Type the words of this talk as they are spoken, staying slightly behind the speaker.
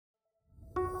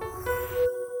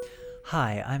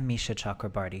Hi, I'm Misha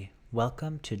Chakrabarty.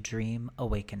 Welcome to Dream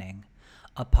Awakening,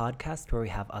 a podcast where we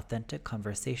have authentic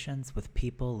conversations with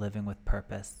people living with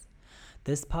purpose.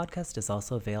 This podcast is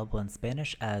also available in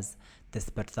Spanish as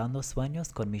Despertando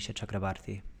Sueños con Misha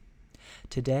Chakrabarty.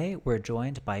 Today, we're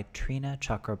joined by Trina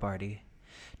Chakrabarty.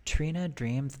 Trina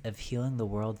dreams of healing the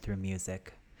world through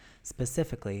music.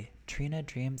 Specifically, Trina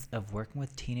dreams of working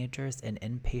with teenagers in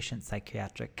inpatient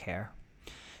psychiatric care.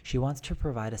 She wants to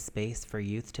provide a space for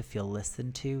youth to feel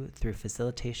listened to through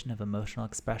facilitation of emotional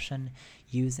expression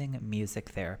using music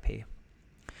therapy.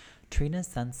 Trina's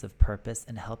sense of purpose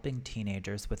in helping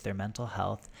teenagers with their mental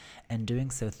health and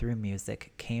doing so through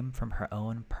music came from her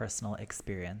own personal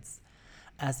experience.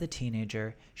 As a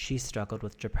teenager, she struggled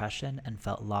with depression and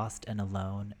felt lost and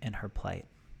alone in her plight.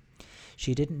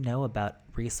 She didn't know about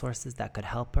resources that could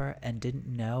help her and didn't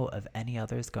know of any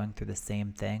others going through the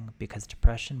same thing because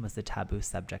depression was a taboo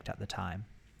subject at the time.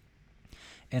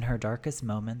 In her darkest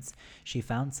moments, she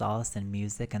found solace in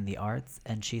music and the arts,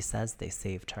 and she says they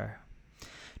saved her.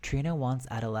 Trina wants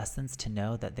adolescents to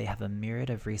know that they have a myriad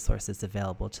of resources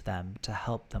available to them to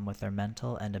help them with their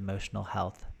mental and emotional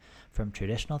health, from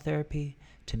traditional therapy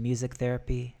to music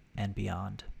therapy and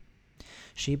beyond.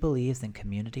 She believes in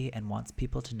community and wants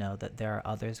people to know that there are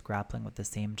others grappling with the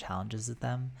same challenges as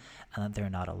them and that they're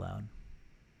not alone.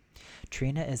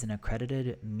 Trina is an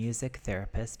accredited music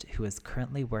therapist who is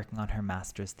currently working on her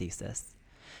master's thesis.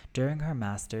 During her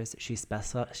master's, she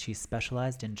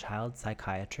specialized in child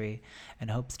psychiatry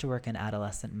and hopes to work in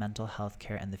adolescent mental health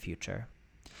care in the future.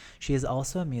 She is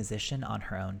also a musician on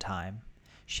her own time.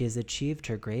 She has achieved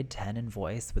her grade 10 in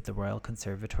voice with the Royal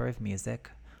Conservatory of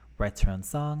Music, writes her own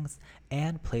songs,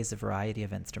 and plays a variety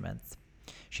of instruments.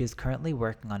 She is currently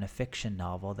working on a fiction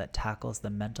novel that tackles the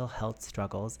mental health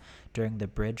struggles during the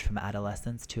bridge from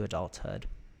adolescence to adulthood.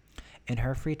 In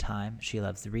her free time, she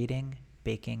loves reading,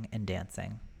 baking, and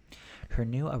dancing. Her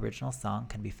new original song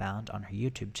can be found on her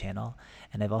YouTube channel,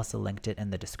 and I've also linked it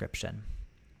in the description.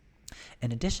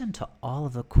 In addition to all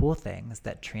of the cool things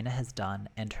that Trina has done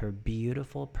and her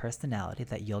beautiful personality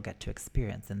that you'll get to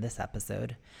experience in this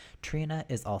episode, Trina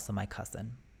is also my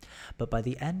cousin. But by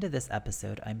the end of this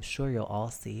episode, I'm sure you'll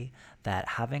all see that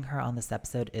having her on this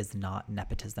episode is not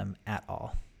nepotism at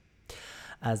all.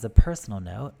 As a personal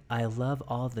note, I love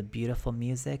all the beautiful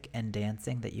music and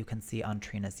dancing that you can see on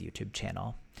Trina's YouTube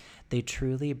channel. They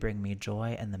truly bring me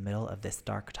joy in the middle of this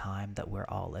dark time that we're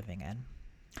all living in.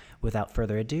 Without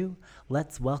further ado,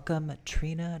 let's welcome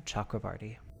Trina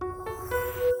Chakrabarty.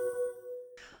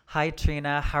 Hi,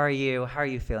 Trina. How are you? How are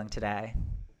you feeling today?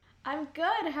 I'm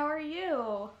good. How are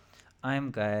you?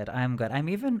 I'm good. I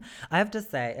have to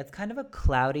say, it's kind of a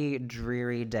cloudy,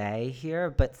 dreary day here,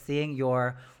 but seeing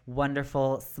your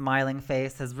wonderful smiling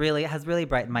face has really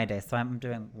brightened my day. So I'm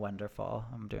doing wonderful.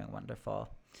 I'm doing wonderful.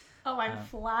 Oh, I'm Uh,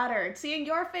 flattered. Seeing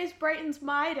your face brightens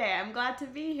my day. I'm glad to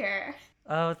be here.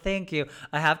 Oh, thank you.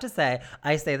 I have to say,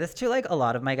 I say this to like a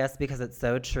lot of my guests because it's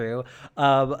so true.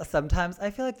 Sometimes I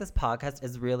feel like this podcast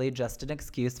is really just an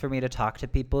excuse for me to talk to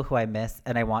people who I miss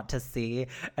and I want to see.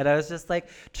 And I was just like,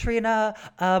 Trina,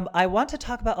 I want to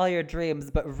talk about all your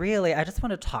dreams, but really, I just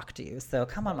want to talk to you. So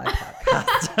come on my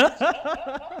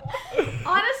podcast.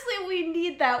 Honestly, we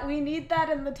need that. We need that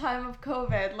in the time of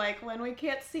COVID. Like when we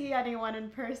can't see anyone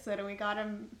in person, we gotta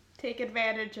take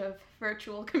advantage of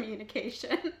virtual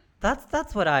communication.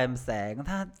 That's what I'm saying.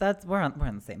 That's we're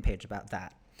on the same page about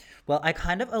that. Well, I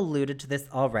kind of alluded to this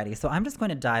already, so I'm just going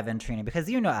to dive in, Trina, because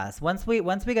you know us. Once we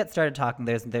get started talking,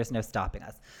 there's no stopping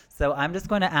us. So I'm just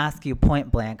going to ask you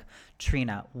point blank,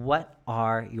 Trina, what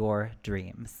are your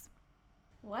dreams?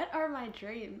 What are my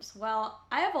dreams? Well,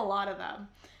 I have a lot of them.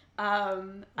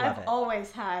 Love I've it.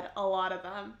 always had a lot of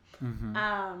them.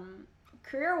 Mm-hmm.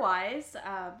 Career wise,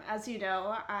 as you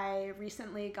know, I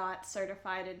recently got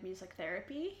certified in music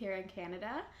therapy here in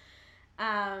Canada,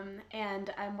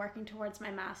 and I'm working towards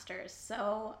my master's.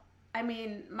 So, I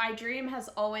mean, my dream has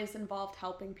always involved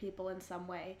helping people in some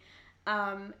way.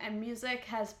 And music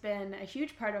has been a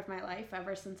huge part of my life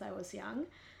ever since I was young.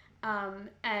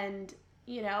 And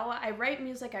you know, I write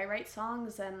music, I write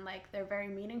songs, and like they're very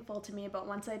meaningful to me. But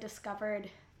once I discovered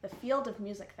the field of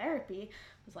music therapy,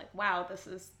 I was like, wow, this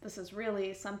is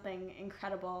really something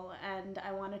incredible, and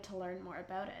I wanted to learn more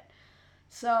about it.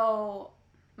 So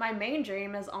my main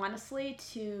dream is honestly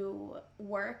to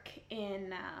work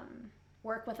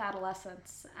with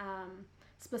adolescents,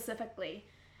 specifically,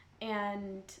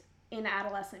 and in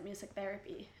adolescent music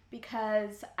therapy,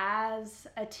 because as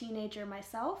a teenager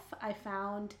myself, I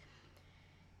found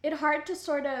it hard to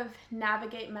sort of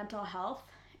navigate mental health,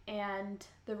 and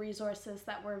the resources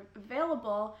that were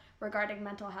available regarding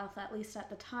mental health, at least at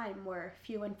the time, were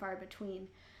few and far between.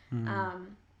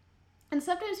 And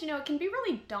sometimes, it can be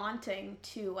really daunting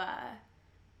to,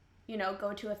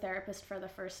 go to a therapist for the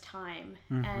first time.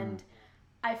 And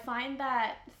I find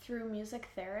that through music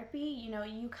therapy,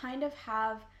 you kind of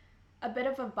have a bit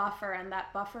of a buffer, and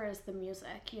that buffer is the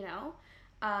music,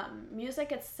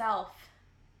 music itself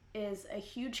is a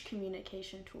huge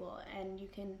communication tool, and you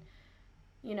can,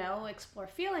 explore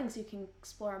feelings, you can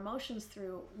explore emotions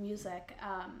through music.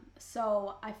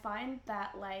 So I find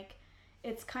that, like,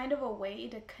 it's kind of a way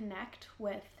to connect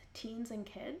with teens and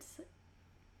kids,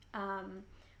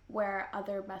 where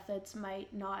other methods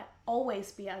might not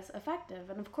always be as effective.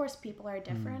 And of course, people are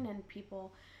different and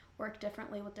people work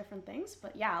differently with different things.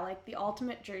 But yeah, like, the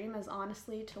ultimate dream is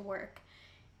honestly to work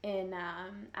in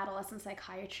adolescent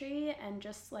psychiatry and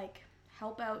just, like,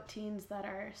 help out teens that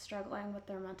are struggling with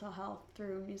their mental health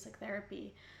through music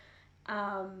therapy.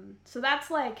 So that's,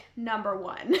 like, number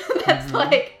one. That's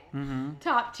like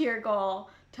top tier goal,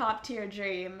 top tier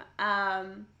dream.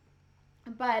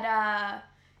 But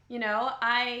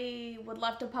I would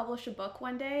love to publish a book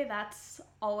one day. That's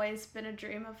always been a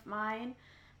dream of mine.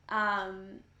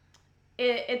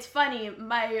 It's funny,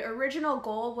 my original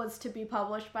goal was to be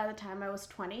published by the time I was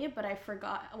 20, but I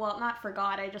forgot, well, not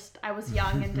forgot, I was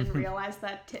young and didn't realize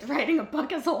that writing a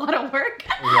book is a lot of work.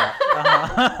 Yeah.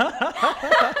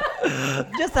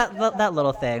 Just that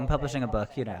little thing, publishing a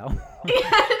book, Yeah,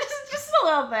 just a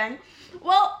little thing.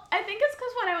 Well, I think it's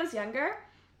because when I was younger,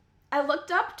 I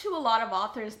looked up to a lot of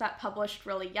authors that published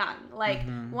really young. Like,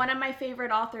 one of my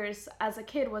favorite authors as a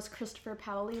kid was Christopher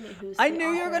Paolini, who's I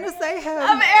knew you were going to say him.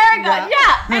 Of Eragon,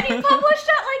 yeah. And he published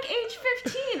at, like, age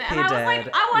 15. And I was like,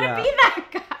 I want to be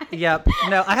that guy. Yep.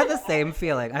 No, I had the same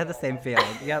feeling.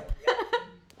 Yep.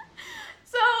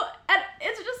 So, and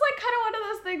it's just, like, kind of one of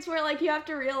those things where, like, you have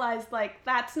to realize, like,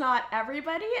 that's not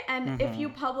everybody. And if you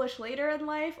publish later in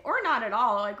life, or not at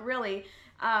all, like, really,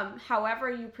 however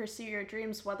you pursue your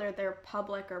dreams, whether they're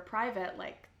public or private,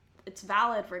 like, it's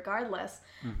valid regardless.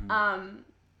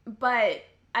 But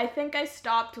I think I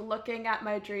stopped looking at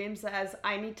my dreams as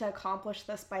I need to accomplish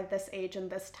this by this age and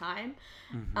this time.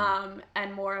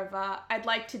 And more of I'd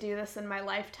like to do this in my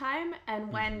lifetime.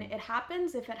 And when it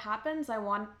happens, if it happens, I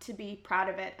want to be proud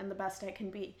of it and the best I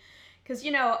can be. Because,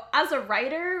 as a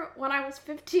writer, when I was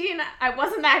 15, I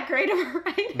wasn't that great of a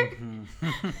writer,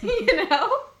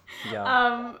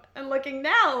 Yeah. And looking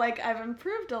now, like, I've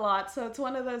improved a lot. So it's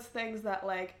one of those things that,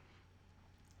 like,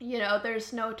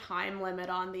 there's no time limit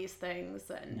on these things.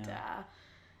 And,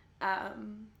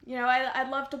 I'd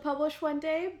love to publish one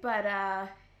day, but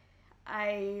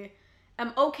I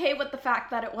am okay with the fact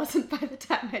that it wasn't by the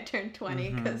time I turned 20,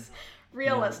 because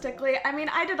realistically, I mean,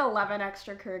 I did 11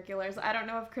 extracurriculars. I don't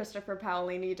know if Christopher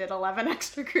Paolini did 11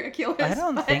 extracurriculars. I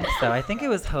don't think so. I think it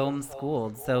was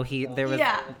homeschooled. So there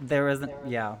wasn't,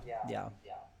 No,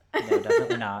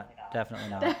 definitely not.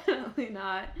 Definitely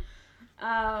not.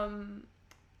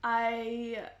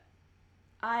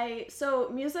 So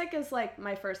music is, like,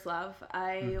 my first love.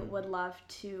 I would love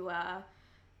to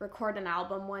record an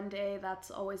album one day. That's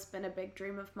always been a big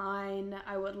dream of mine.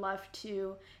 I would love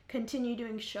to continue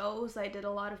doing shows. I did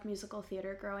a lot of musical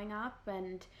theater growing up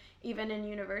and even in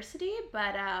university,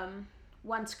 but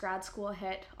once grad school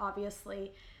hit,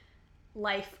 obviously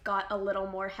life got a little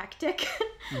more hectic.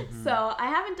 So I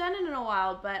haven't done it in a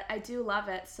while, but I do love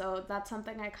it. So that's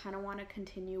something I kind of want to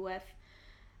continue with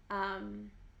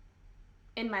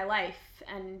in my life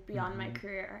and beyond my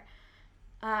career.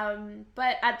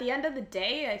 But at the end of the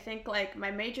day, I think, like,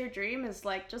 my major dream is,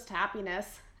 like, just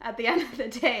happiness. At the end of the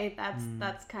day,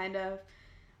 that's kind of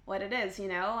what it is,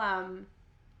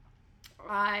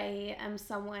 I am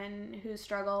someone who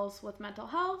struggles with mental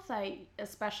health,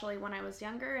 especially when I was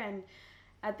younger, and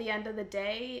at the end of the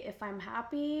day, if I'm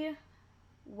happy,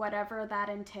 whatever that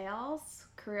entails,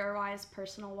 career-wise,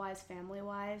 personal-wise,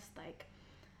 family-wise, like,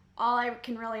 all I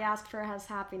can really ask for is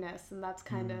happiness, and that's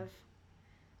kind of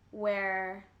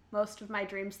where most of my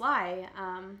dreams lie.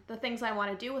 The things I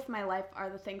want to do with my life are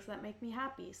the things that make me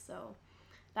happy, so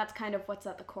that's kind of what's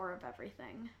at the core of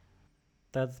everything.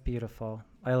 That's beautiful.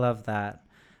 I love that.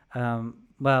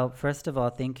 Well, first of all,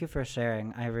 thank you for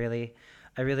sharing. I really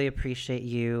appreciate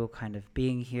you kind of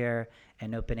being here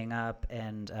and opening up,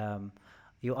 and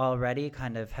you already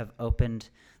kind of have opened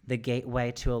the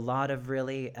gateway to a lot of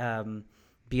really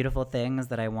beautiful things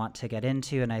that I want to get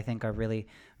into and I think are really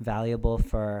valuable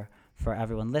for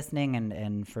everyone listening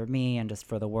and for me and just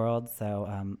for the world. So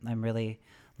I'm really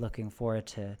looking forward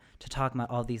to talking about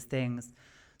all these things.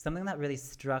 Something that really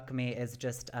struck me is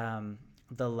just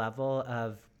the level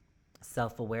of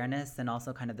self-awareness and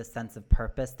also kind of the sense of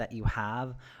purpose that you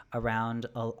have around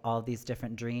all these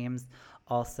different dreams.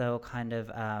 Also kind of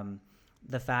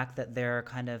the fact that they're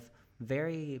kind of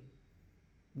very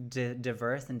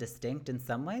diverse and distinct in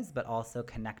some ways, but also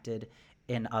connected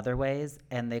in other ways,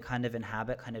 and they kind of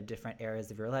inhabit kind of different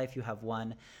areas of your life. You have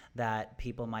one that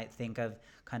people might think of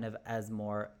kind of as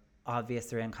more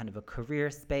obvious or in kind of a career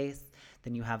space.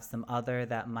 Then you have some other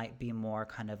that might be more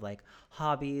kind of like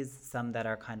hobbies, some that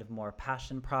are kind of more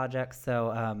passion projects.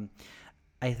 So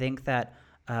I think that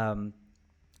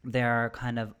there are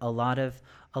kind of a lot of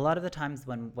the times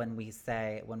when we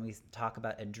talk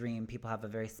about a dream, people have a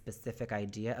very specific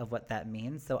idea of what that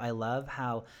means. So I love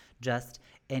how just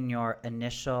in your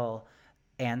initial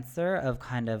answer of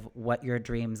kind of what your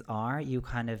dreams are, you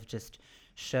kind of just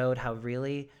showed how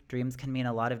really dreams can mean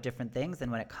a lot of different things.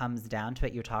 And when it comes down to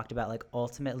it, you talked about like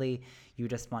ultimately you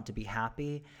just want to be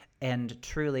happy, and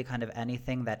truly kind of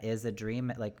anything that is a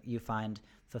dream, like you find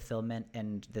fulfillment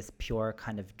and this pure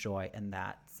kind of joy in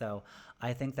that. So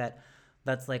I think that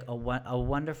that's like a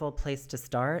wonderful place to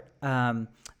start.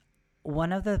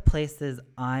 One of the places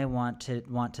I want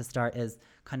to start is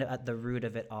kind of at the root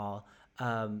of it all,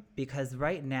 because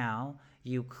right now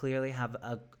you clearly have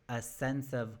a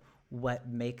sense of what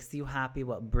makes you happy,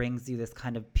 what brings you this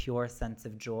kind of pure sense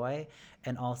of joy,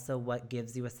 and also what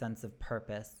gives you a sense of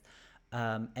purpose.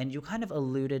 And you kind of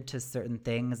alluded to certain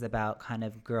things about kind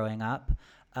of growing up.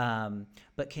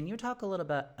 But can you talk a little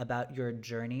bit about your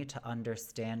journey to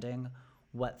understanding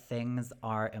what things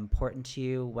are important to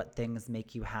you, what things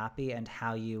make you happy, and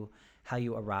how you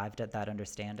arrived at that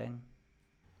understanding?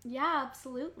 Yeah,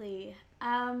 absolutely.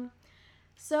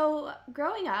 So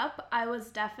growing up, I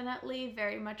was definitely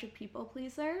very much a people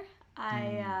pleaser.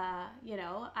 I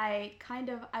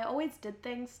always did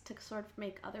things to sort of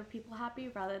make other people happy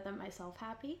rather than myself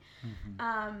happy.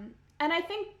 And I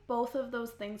think both of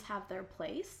those things have their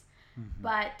place.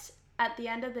 But at the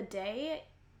end of the day,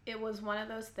 it was one of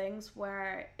those things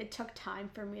where it took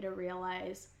time for me to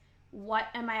realize, what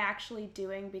am I actually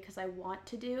doing because I want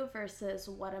to do versus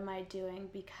what am I doing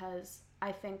because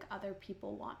I think other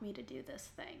people want me to do this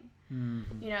thing.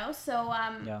 So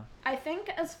Yeah. I think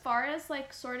as far as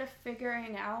like sort of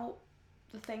figuring out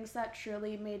the things that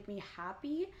truly made me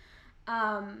happy,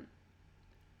 I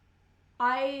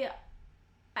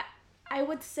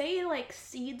would say like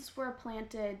seeds were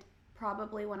planted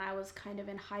probably when I was kind of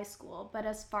in high school, but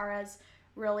as far as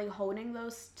really honing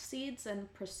those seeds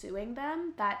and pursuing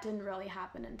them, that didn't really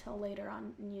happen until later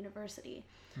on in university.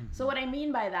 So what I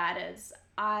mean by that is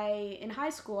in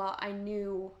high school, I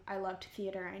knew I loved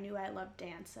theater, I knew I loved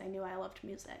dance, I knew I loved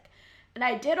music. And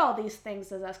I did all these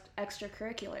things as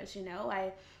extracurriculars,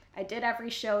 I did every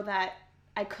show that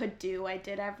I could do. I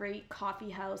did every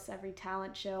coffee house, every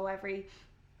talent show, every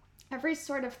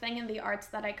sort of thing in the arts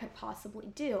that I could possibly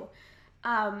do.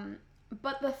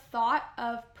 But the thought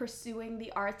of pursuing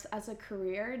the arts as a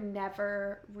career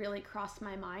never really crossed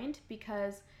my mind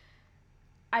because,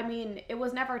 it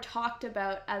was never talked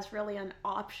about as really an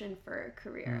option for a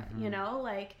career,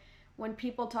 Like, when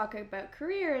people talk about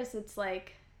careers, it's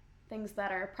like things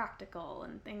that are practical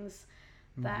and things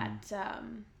that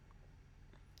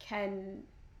can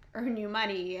earn you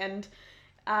money. And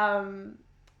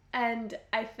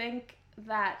I think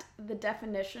that the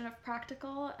definition of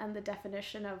practical and the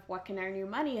definition of what can earn you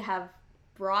money have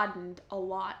broadened a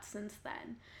lot since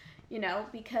then,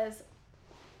 because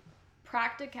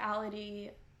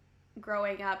practicality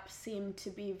growing up seemed to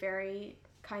be very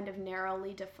kind of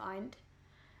narrowly defined.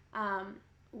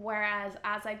 Whereas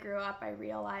as I grew up, I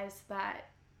realized that,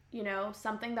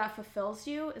 something that fulfills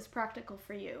you is practical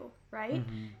for you, right?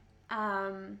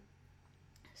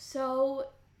 So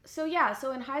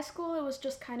in high school, it was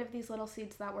just kind of these little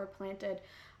seeds that were planted.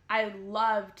 I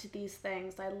loved these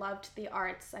things. I loved the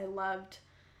arts. I loved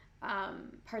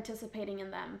participating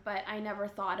in them, but I never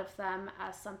thought of them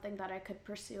as something that I could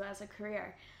pursue as a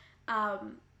career.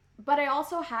 But I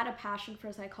also had a passion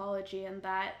for psychology, and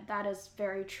that is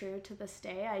very true to this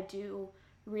day. I do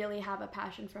really have a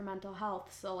passion for mental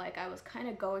health. So like I was kind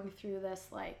of going through this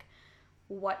like,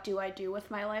 what do I do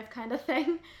with my life kind of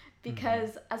thing?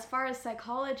 Because as far as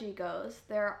psychology goes,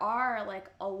 there are like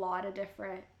a lot of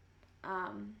different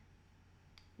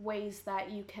ways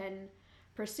that you can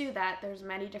pursue that. There's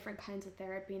many different kinds of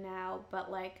therapy now, but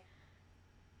like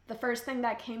the first thing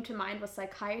that came to mind was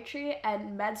psychiatry,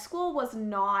 and med school was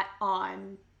not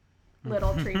on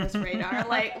little Trina's radar.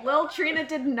 Like little Trina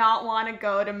did not want to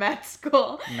go to med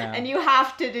school. No. And you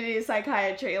have to do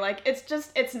psychiatry. Like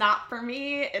it's not for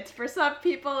me. It's for some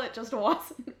people. It just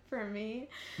wasn't for me.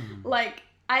 Like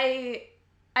I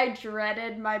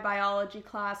dreaded my biology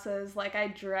classes. Like I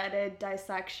dreaded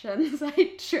dissections.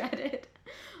 I dreaded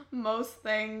most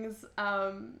things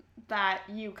that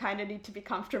you kind of need to be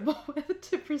comfortable with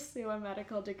to pursue a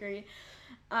medical degree.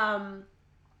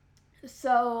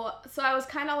 So I was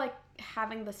kind of like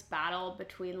having this battle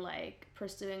between like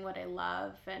pursuing what I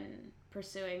love and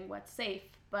pursuing what's safe,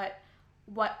 but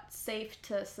what's safe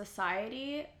to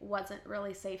society wasn't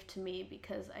really safe to me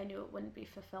because I knew it wouldn't be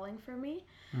fulfilling for me.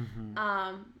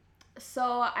 So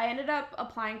I ended up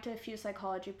applying to a few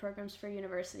psychology programs for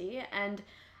university, and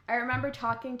I remember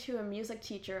talking to a music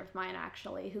teacher of mine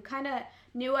actually who kind of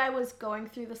knew I was going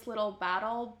through this little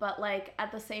battle, but like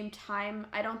at the same time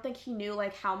I don't think he knew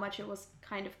like how much it was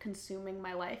kind of consuming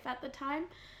my life at the time.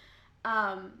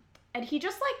 And he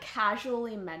just like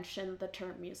casually mentioned the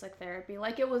term music therapy,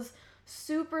 like it was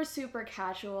super super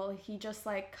casual. He just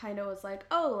like kind of was like,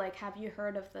 oh, like have you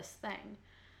heard of this thing?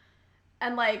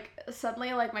 And like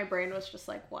suddenly like my brain was just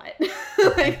like, what?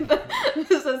 Like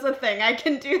this is a thing I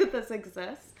can do, this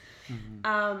exists.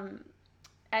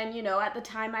 And you know, at the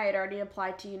time I had already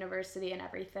applied to university and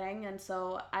everything, and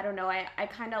so I don't know, I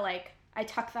kind of like I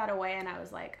tucked that away and I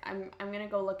was like, I'm gonna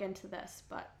go look into this,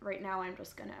 but right now I'm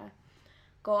just gonna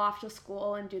go off to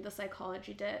school and do the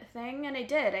psychology thing. And I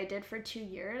did for 2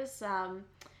 years,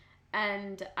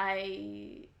 and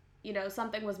I, you know,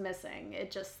 something was missing.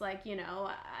 It just like, you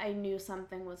know, I knew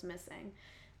something was missing.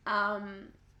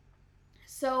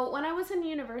 So when I was in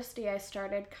university, I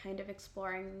started kind of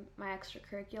exploring my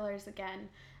extracurriculars again,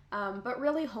 but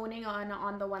really honing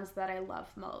on the ones that I love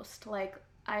most. Like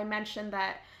I mentioned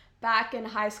that back in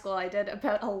high school, I did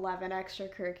about 11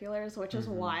 extracurriculars, which is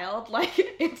wild. Like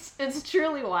it's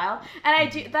truly wild. And I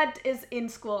do, that is in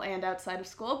school and outside of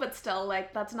school, but still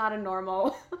like that's not a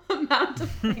normal amount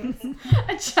of things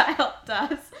a child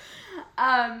does.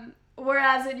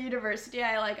 Whereas in university,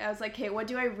 I was like, hey, what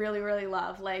do I really, really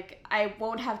love? Like, I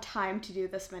won't have time to do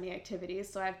this many activities,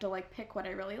 so I have to, like, pick what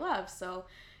I really love. So,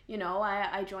 you know,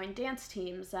 I joined dance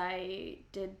teams, I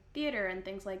did theater and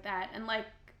things like that. And, like,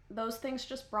 those things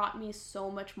just brought me so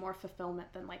much more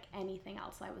fulfillment than, like, anything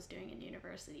else I was doing in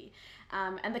university.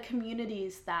 And the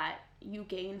communities that you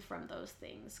gain from those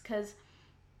things. Because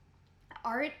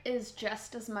art is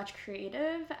just as much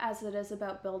creative as it is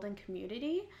about building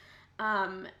community.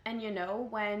 And you know,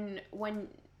 when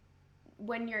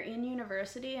you're in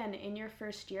university and in your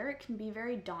first year, it can be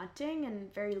very daunting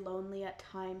and very lonely at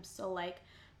times. So like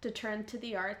to turn to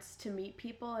the arts to meet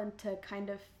people and to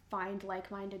kind of find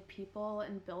like-minded people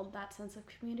and build that sense of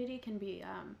community can be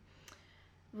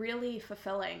really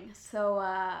fulfilling. So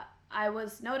I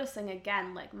was noticing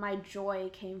again, like my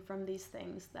joy came from these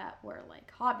things that were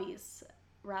like hobbies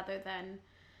rather than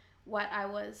what I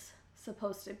was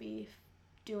supposed to be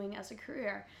doing as a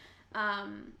career.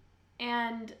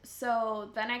 And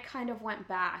so then I kind of went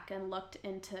back and looked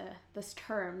into this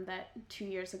term that 2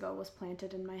 years ago was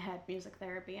planted in my head, music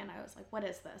therapy, and I was like, what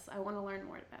is this? I want to learn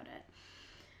more about it.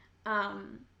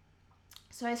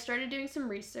 So I started doing some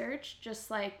research, just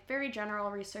like very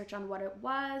general research on what it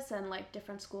was and like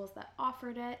different schools that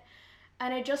offered it.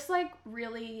 And I just like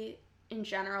really in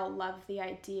general loved the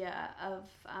idea of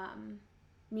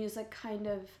music kind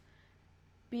of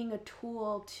being a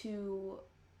tool to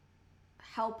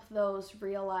help those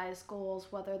realize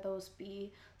goals, whether those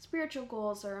be spiritual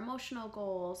goals or emotional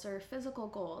goals or physical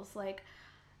goals. Like,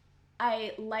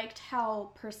 I liked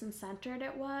how person-centered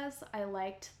it was. I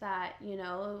liked that, you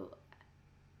know,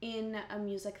 in a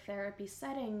music therapy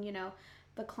setting, you know,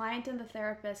 the client and the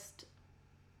therapist,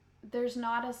 there's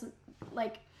not as,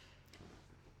 like,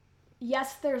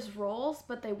 yes, there's roles,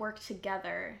 but they work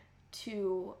together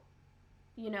to,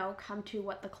 you know, come to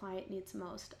what the client needs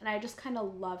most. And I just kind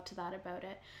of loved that about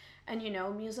it. And, you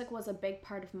know, music was a big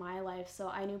part of my life, so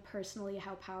I knew personally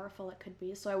how powerful it could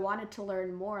be. So I wanted to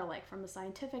learn more, like, from a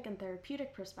scientific and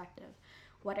therapeutic perspective,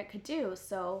 what it could do.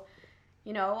 So,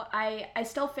 you know, I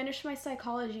still finished my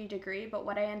psychology degree, but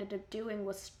what I ended up doing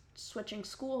was switching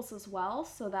schools as well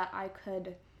so that I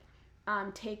could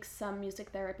take some music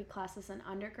therapy classes in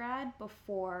undergrad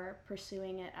before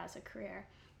pursuing it as a career.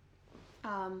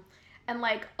 And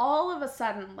like all of a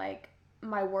sudden, like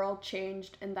my world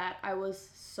changed in that I was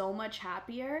so much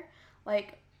happier.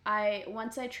 Like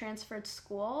once I transferred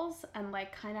schools and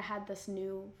like kind of had this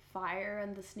new fire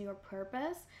and this new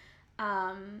purpose,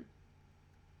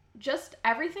 just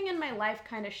everything in my life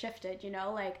kind of shifted, you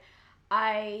know, like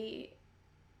I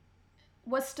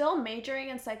was still majoring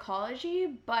in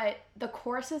psychology, but the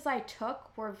courses I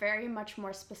took were very much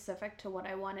more specific to what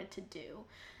I wanted to do.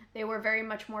 They were very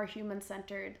much more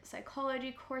human-centered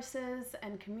psychology courses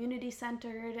and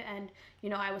community-centered, and, you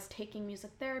know, I was taking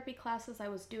music therapy classes, I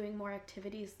was doing more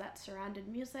activities that surrounded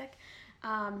music,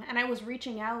 And I was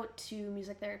reaching out to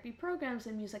music therapy programs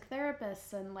and music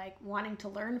therapists and like wanting to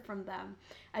learn from them.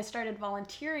 I started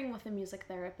volunteering with a music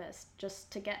therapist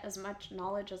just to get as much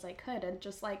knowledge as I could. And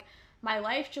just like my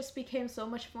life just became so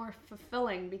much more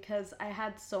fulfilling because I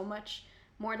had so much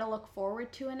more to look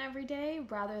forward to in every day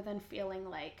rather than feeling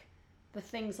like the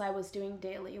things I was doing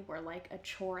daily were like a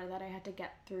chore that I had to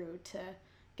get through to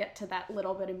get to that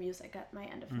little bit of music at my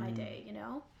end of my day, you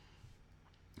know?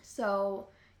 So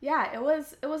yeah, it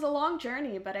was a long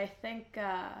journey, but I think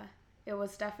it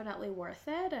was definitely worth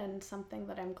it and something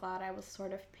that I'm glad I was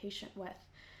sort of patient with.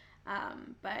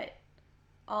 But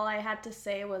all I had to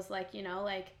say was like, you know,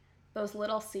 like those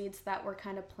little seeds that were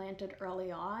kind of planted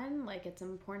early on, like it's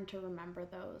important to remember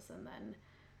those and then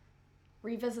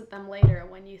revisit them later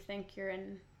when you think you're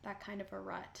in that kind of a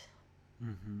rut.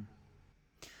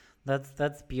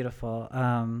 That's beautiful.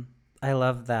 I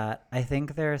love that. I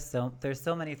think there's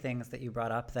so many things that you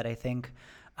brought up that I think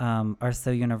are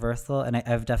so universal, and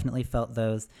I've definitely felt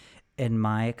those in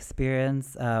my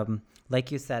experience.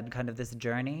 Like you said, kind of this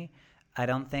journey. I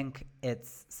don't think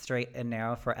it's straight and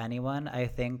narrow for anyone. I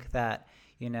think that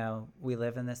we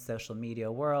live in this social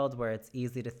media world where it's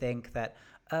easy to think that,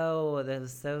 oh,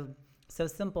 this is so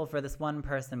simple for this one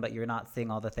person, but you're not seeing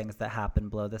all the things that happen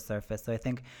below the surface. So I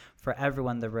think for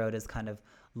everyone, the road is kind of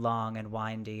long and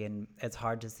windy, and it's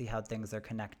hard to see how things are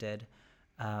connected.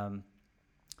 Um,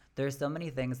 there's so many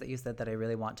things that you said that I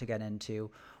really want to get into.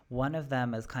 One of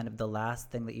them is kind of the last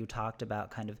thing that you talked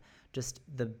about, kind of just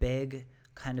the big,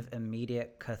 kind of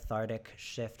immediate cathartic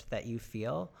shift that you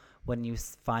feel when you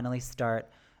finally start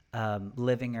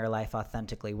living your life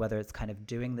authentically, whether it's kind of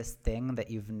doing this thing that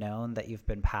you've known that you've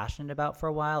been passionate about for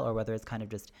a while, or whether it's kind of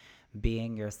just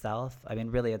being yourself. I mean,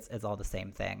 really, it's all the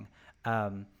same thing.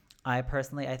 I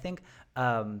personally, I think,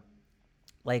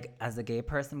 like as a gay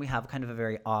person, we have kind of a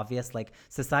very obvious, like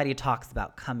society talks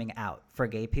about coming out for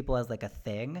gay people as like a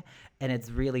thing. And it's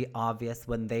really obvious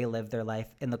when they live their life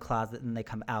in the closet and they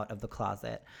come out of the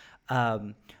closet.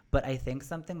 But I think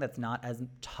something that's not as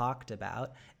talked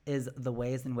about is the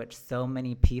ways in which so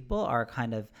many people are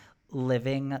kind of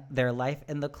living their life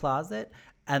in the closet,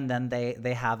 and then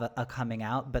they have a coming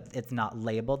out, but it's not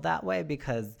labeled that way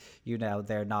because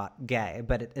they're not gay.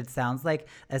 But it sounds like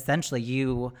essentially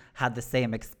you had the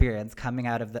same experience coming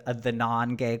out of the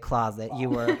non-gay closet. You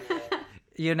were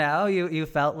you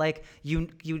felt like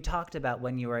you talked about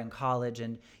when you were in college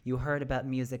and you heard about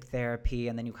music therapy,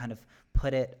 and then you kind of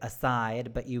put it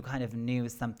aside, but you kind of knew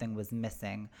something was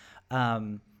missing.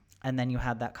 And then you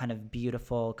had that kind of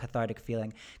beautiful cathartic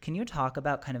feeling. Can you talk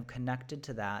about, kind of connected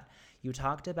to that, you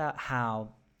talked about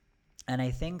how, and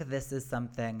I think this is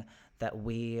something that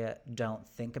we don't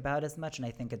think about as much, and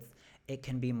I think it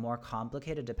can be more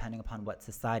complicated depending upon what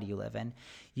society you live in.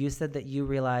 You said that you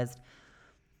realized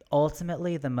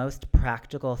ultimately the most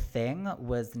practical thing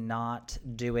was not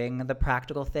doing the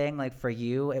practical thing. Like for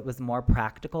you, it was more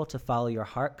practical to follow your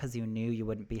heart because you knew you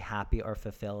wouldn't be happy or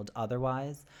fulfilled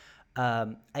otherwise.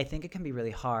 I think it can be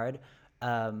really hard.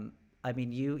 I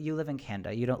mean, you live in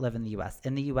Canada. You don't live in the U.S.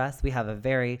 In the U.S., we have a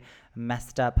very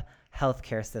messed up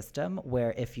healthcare system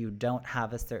where if you don't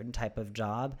have a certain type of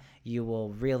job, you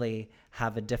will really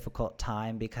have a difficult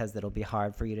time because it'll be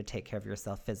hard for you to take care of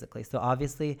yourself physically. So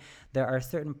obviously, there are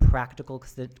certain practical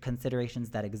considerations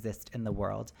that exist in the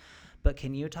world. But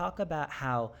can you talk about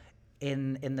how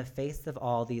in the face of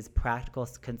all these practical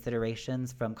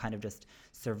considerations from kind of just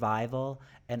survival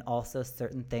and also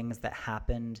certain things that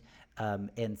happened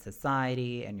in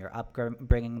society and your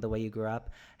upbringing, the way you grew up,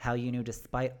 how you knew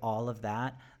despite all of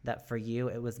that, that for you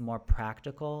it was more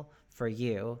practical for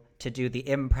you to do the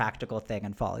impractical thing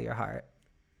and follow your heart?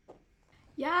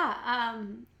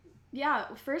 Yeah,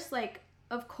 first, like,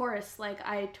 of course, like,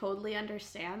 I totally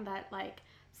understand that, like,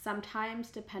 sometimes,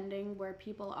 depending where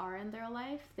people are in their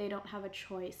life, they don't have a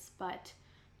choice but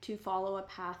to follow a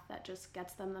path that just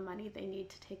gets them the money they need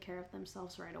to take care of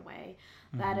themselves right away.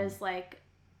 That is, like,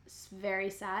 very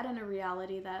sad and a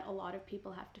reality that a lot of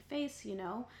people have to face, you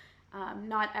know.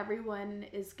 Not everyone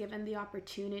is given the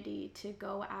opportunity to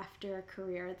go after a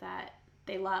career that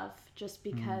they love just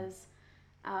because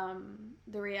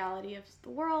the reality of the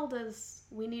world is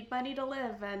we need money to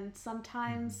live, and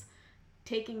sometimes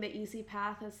taking the easy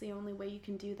path is the only way you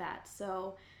can do that.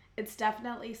 So it's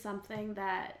definitely something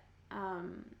that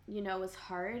is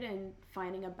hard, and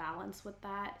finding a balance with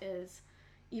that is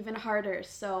even harder.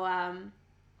 So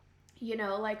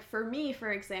like for me,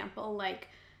 for example, like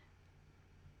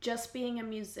just being a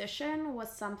musician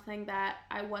was something that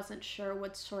I wasn't sure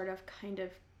would sort of kind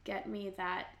of get me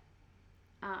that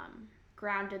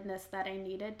groundedness that I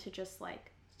needed to just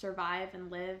like survive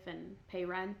and live and pay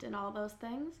rent and all those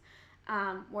things.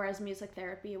 Whereas music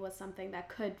therapy was something that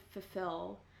could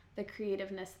fulfill the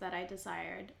creativeness that I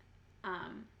desired,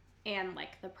 and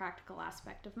like the practical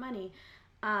aspect of money.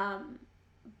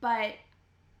 But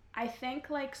I think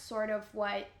like sort of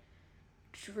what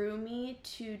drew me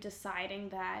to deciding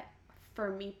that for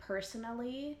me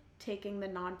personally, taking the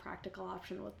non-practical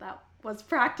option with that was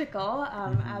practical,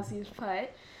 as you put.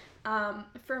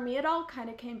 For me, it all kind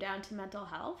of came down to mental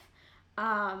health.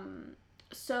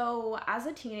 So as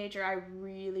a teenager, I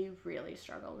really, really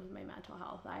struggled with my mental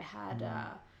health. I had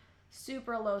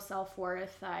super low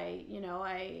self-worth. I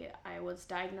was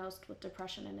diagnosed with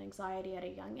depression and anxiety at a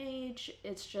young age.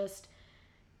 It's just,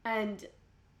 and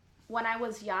when I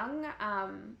was young,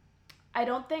 I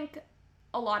don't think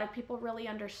a lot of people really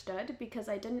understood because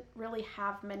I didn't really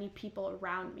have many people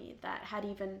around me that had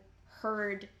even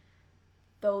heard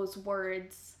those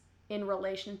words in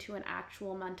relation to an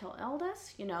actual mental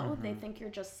illness. They think you're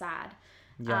just sad.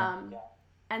 Yeah.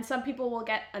 And some people will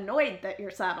get annoyed that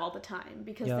you're sad all the time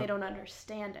because they don't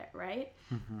understand it, right?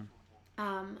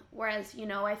 Whereas,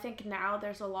 I think now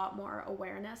there's a lot more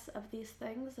awareness of these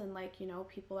things and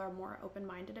people are more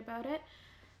open-minded about it.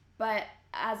 But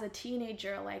as a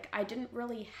teenager, I didn't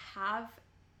really have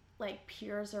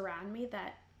peers around me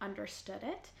that understood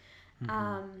it.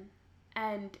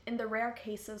 And in the rare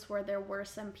cases where there were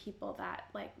some people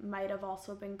that might have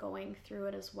also been going through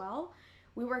it as well,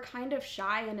 we were kind of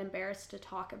shy and embarrassed to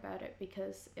talk about it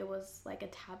because it was a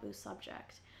taboo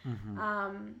subject.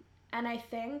 And I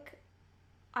think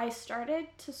I started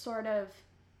to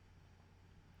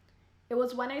it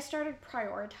was when I started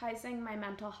prioritizing my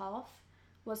mental health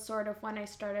was sort of when I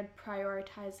started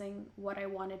prioritizing what I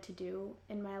wanted to do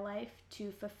in my life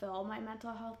to fulfill my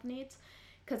mental health needs.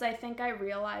 Because I think I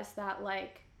realized that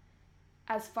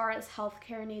as far as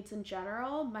healthcare needs in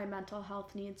general, my mental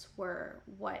health needs were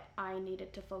what I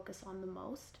needed to focus on the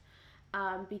most,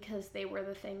 because they were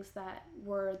the things that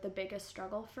were the biggest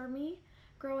struggle for me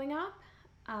growing up.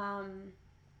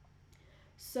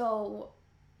 So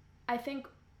I think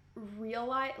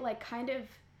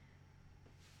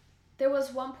there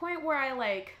was one point where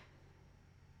I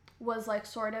was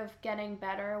sort of getting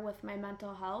better with my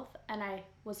mental health and I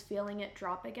was feeling it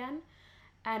drop again.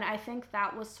 And I think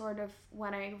that was sort of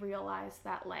when I realized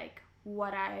that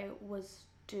what I was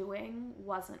doing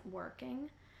wasn't working.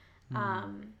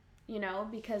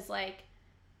 Because I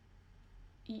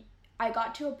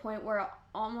got to a point where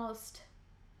almost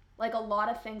a lot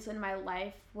of things in my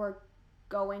life were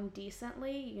going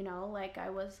decently,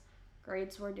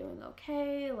 grades were doing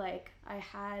okay, I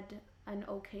had an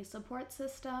okay support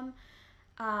system.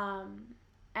 And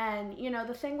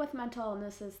the thing with mental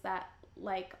illness is that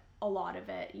a lot of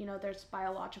it, there's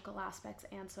biological aspects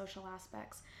and social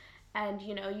aspects. And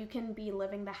you can be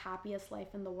living the happiest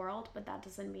life in the world, but that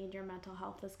doesn't mean your mental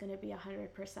health is going to be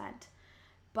 100%.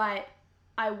 But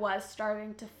I was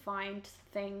starting to find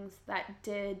things that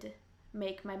did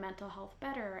make my mental health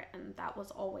better, and that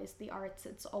was always the arts.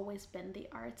 It's always been the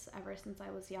arts ever since I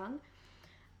was young.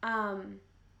 And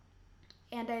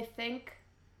I think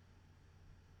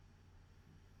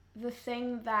the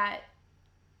thing that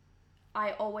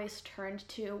I always turned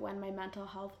to when my mental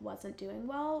health wasn't doing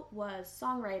well was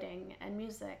songwriting and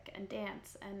music and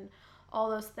dance and all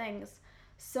those things.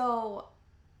 So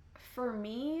for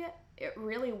me, it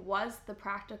really was the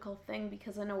practical thing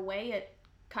because in a way it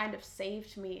kind of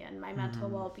saved me and my mental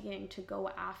well-being to go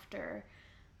after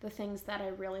the things that I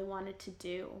really wanted to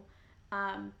do.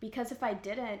 Because if I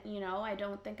didn't, I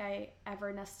don't think I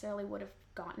ever necessarily would have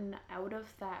gotten out of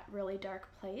that really dark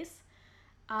place.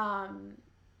 I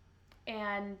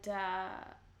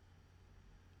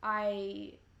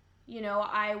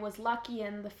was lucky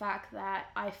in the fact that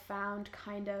I found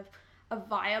kind of a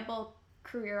viable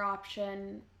career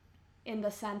option in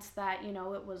the sense that,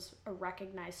 it was a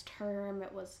recognized term.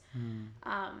 It was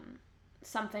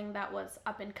something that was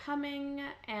up and coming,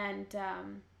 and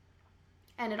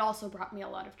it also brought me a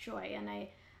lot of joy. And I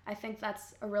think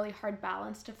that's a really hard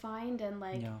balance to find. And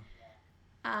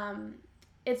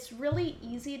it's really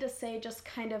easy to say just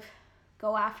kind of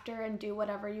go after and do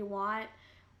whatever you want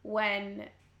when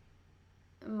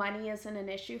money isn't an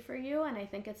issue for you. And I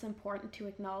think it's important to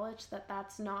acknowledge that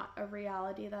that's not a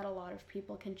reality that a lot of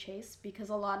people can chase, because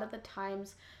a lot of the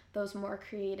times those more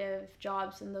creative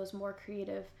jobs and those more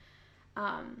creative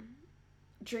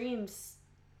dreams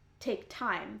take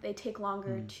time. They take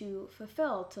longer to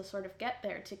fulfill, to sort of get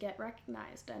there, to get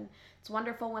recognized. And it's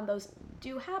wonderful when those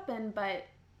do happen, but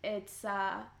it's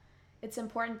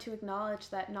important to acknowledge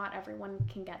that not everyone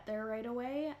can get there right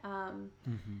away.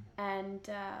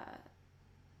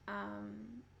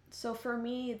 So for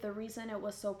me, the reason it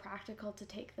was so practical to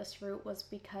take this route was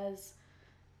because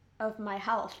of my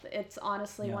health. It's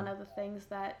honestly Yeah. one of the things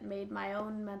that made my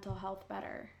own mental health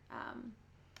better.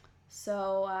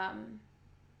 So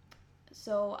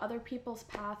so other people's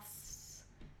paths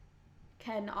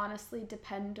can honestly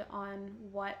depend on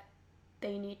what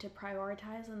they need to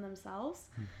prioritize in themselves.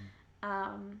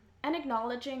 And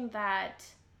acknowledging that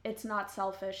it's not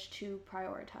selfish to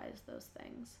prioritize those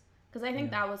things. Because I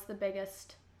think Yeah. that was the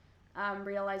biggest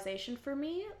realization for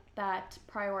me, that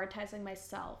prioritizing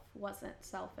myself wasn't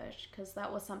selfish, because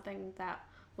that was something that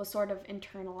was sort of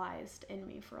internalized in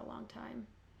me for a long time.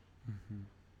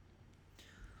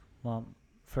 Well,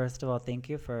 first of all, thank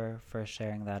you for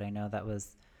sharing that. I know that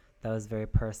was very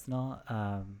personal.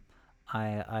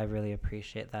 I really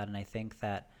appreciate that, and I think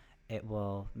that it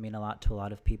will mean a lot to a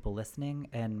lot of people listening.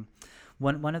 And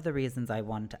one of the reasons I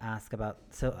wanted to ask about,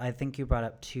 so I think you brought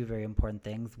up two very important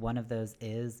things. One of those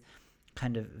is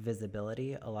kind of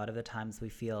visibility. A lot of the times we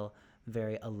feel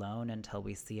very alone until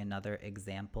we see another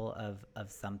example of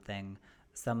something,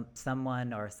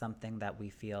 someone or something that we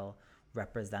feel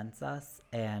represents us.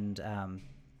 And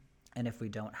if we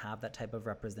don't have that type of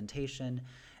representation,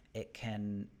 it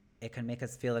can it can make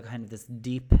us feel a kind of this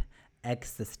deep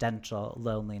existential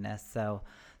loneliness. So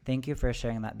thank you for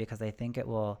sharing that, because I think it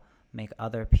will make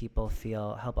other people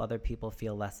feel help other people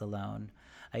feel less alone.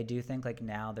 I do think like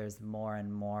now there's more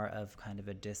and more of kind of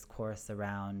a discourse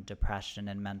around depression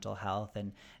and mental health,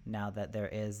 and now that there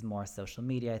is more social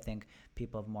media, I think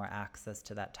people have more access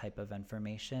to that type of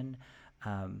information.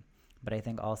 But I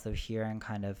think also hearing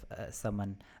kind of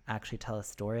someone actually tell a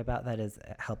story about that is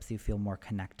helps you feel more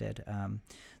connected.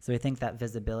 So I think that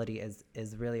visibility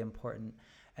is really important,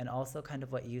 and also kind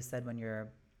of what you said when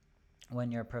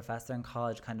your professor in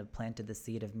college kind of planted the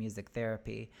seed of music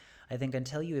therapy. I think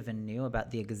until you even knew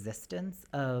about the existence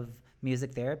of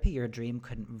music therapy, your dream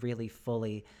couldn't really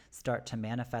fully start to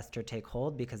manifest or take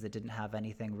hold, because it didn't have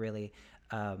anything really.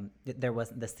 There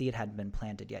wasn't, the seed hadn't been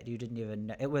planted yet. You didn't even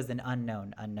know, it was an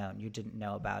unknown. You didn't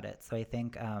know about it. So I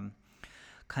think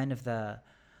kind of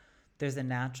there's a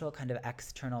natural kind of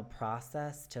external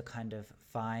process to kind of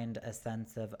find a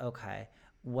sense of, okay,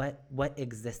 what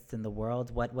exists in the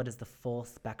world, what is the full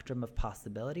spectrum of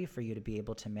possibility for you to be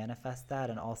able to manifest that,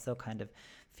 and also kind of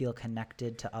feel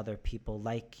connected to other people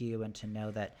like you, and to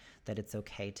know that it's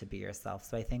okay to be yourself.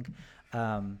 So I think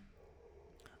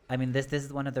I mean, this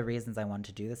is one of the reasons I wanted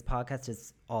to do this podcast,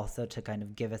 is also to kind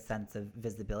of give a sense of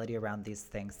visibility around these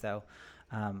things. So,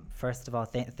 first of all,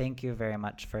 thank you very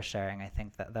much for sharing. I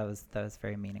think that was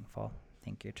very meaningful.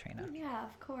 Thank you, Trina. Yeah,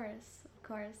 of course, of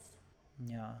course.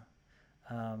 Yeah.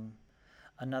 Um,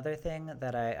 Another thing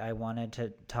that I wanted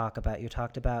to talk about, you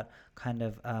talked about kind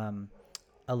of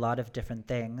a lot of different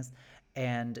things,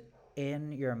 and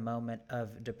in your moment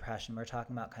of depression, we're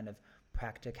talking about kind of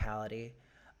practicality.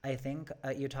 I think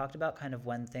you talked about kind of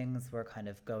when things were kind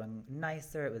of going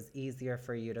nicer, it was easier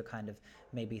for you to kind of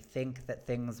maybe think that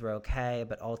things were okay,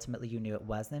 but ultimately you knew it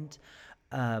wasn't.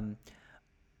 Um,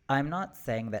 I'm not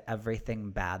saying that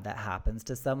everything bad that happens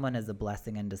to someone is a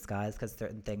blessing in disguise, because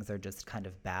certain things are just kind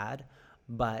of bad.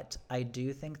 But I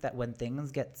do think that when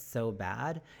things get so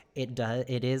bad,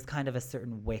 it is kind of a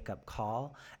certain wake up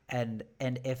call. And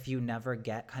if you never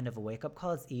get kind of a wake up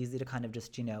call, it's easy to kind of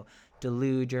just,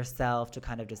 delude yourself, to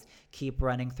kind of just keep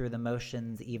running through the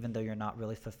motions even though you're not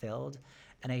really fulfilled.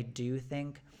 And I do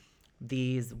think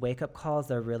these wake up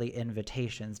calls are really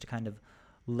invitations to kind of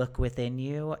look within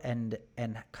you and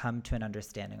come to an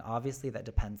understanding. Obviously that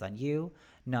depends on you.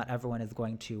 Not everyone is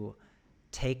going to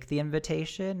take the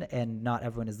invitation, and not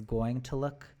everyone is going to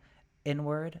look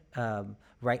inward.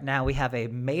 Right now we have a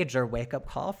major wake up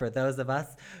call for those of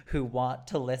us who want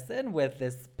to listen with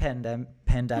this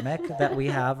pandemic that we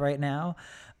have right now.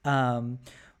 Um,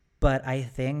 but I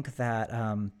think that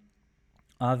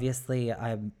obviously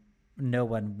no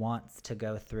one wants to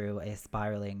go through a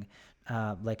spiraling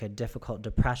like a difficult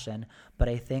depression, but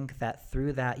I think that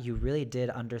through that you really did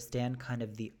understand kind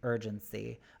of the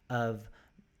urgency of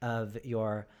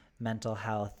your mental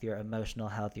health, your emotional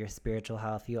health, your spiritual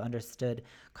health. You understood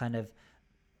kind of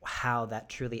how that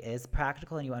truly is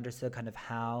practical, and you understood kind of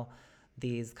how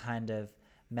these kind of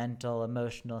mental,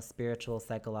 emotional, spiritual,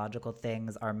 psychological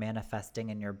things are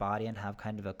manifesting in your body and have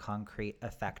kind of a concrete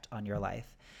effect on your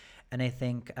life. And I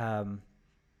think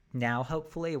now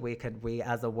hopefully we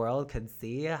as a world could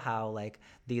see how like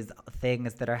these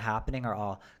things that are happening are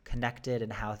all connected,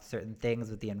 and how certain things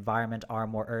with the environment are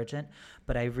more urgent.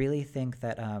 But I really think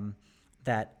that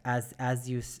that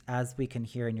as we can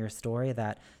hear in your story,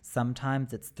 that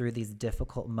sometimes it's through these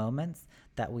difficult moments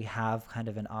that we have kind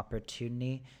of an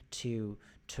opportunity to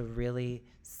really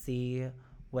see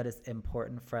what is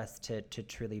important for us to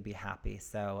truly be happy.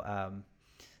 So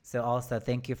So also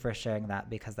thank you for sharing that,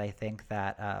 because I think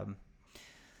that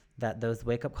that those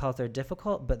wake up calls are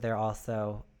difficult, but they're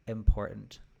also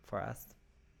important for us.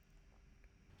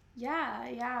 Yeah,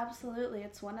 yeah, absolutely.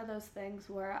 It's one of those things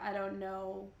where I don't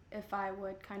know if I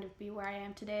would kind of be where I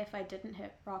am today if I didn't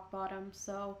hit rock bottom.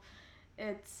 So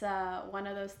it's one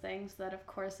of those things that, of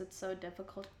course, it's so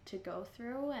difficult to go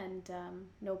through, and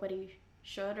nobody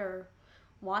should or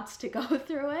wants to go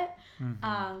through it. Mm-hmm.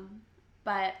 Um,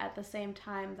 but at the same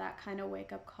time, that kind of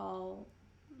wake up call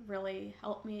really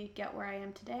helped me get where I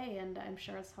am today, and I'm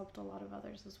sure it's helped a lot of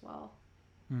others as well.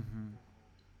 Mm-hmm.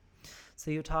 So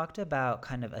you talked about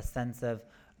kind of a sense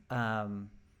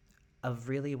um, of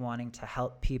really wanting to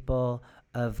help people,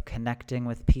 of connecting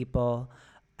with people,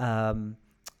 um,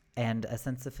 and a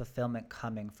sense of fulfillment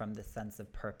coming from this sense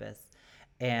of purpose.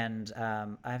 And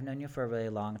I've known you for a really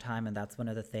long time, and that's one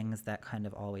of the things that kind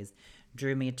of always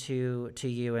drew me to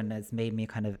you, and has made me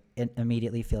kind of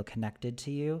immediately feel connected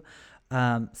to you.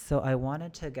 So I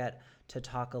wanted to get to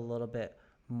talk a little bit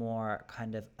more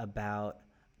kind of about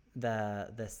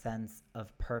the sense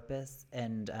of purpose,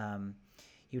 and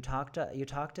you talked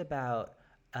about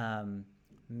um,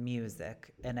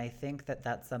 music, and I think that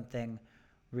that's something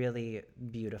really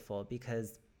beautiful,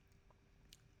 because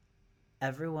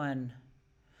everyone,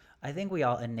 I think we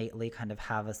all innately kind of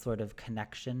have a sort of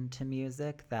connection to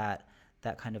music that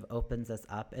kind of opens us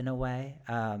up in a way.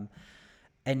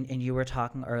 And you were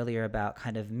talking earlier about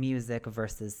kind of music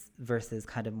versus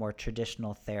kind of more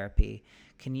traditional therapy.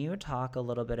 Can you talk a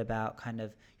little bit about kind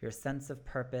of your sense of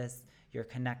purpose, your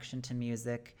connection to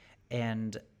music,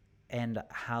 and and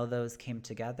how those came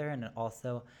together, and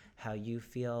also how you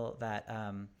feel that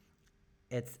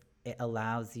it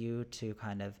allows you to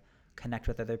kind of connect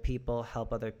with other people,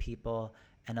 help other people,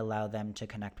 and allow them to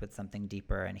connect with something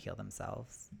deeper and heal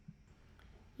themselves?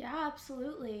 Yeah,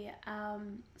 absolutely.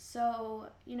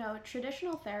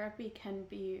 Traditional therapy can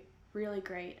be really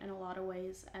great in a lot of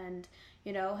ways, and,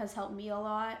 has helped me a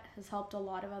lot, has helped a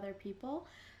lot of other people.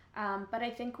 But I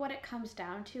think what it comes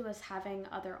down to is having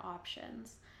other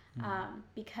options. Mm.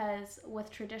 Because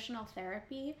with traditional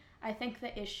therapy, I think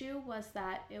the issue was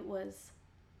that it was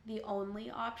the only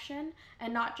option,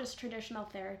 and not just traditional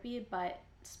therapy, but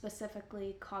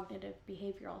specifically cognitive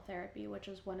behavioral therapy, which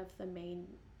is one of the main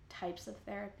types of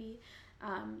therapy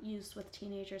used with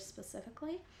teenagers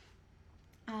specifically.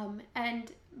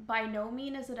 And by no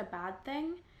means is it a bad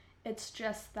thing. It's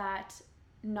just that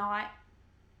not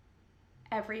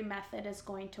every method is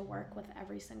going to work with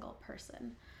every single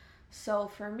person. So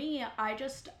for me,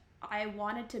 I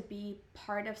wanted to be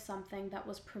part of something that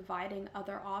was providing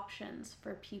other options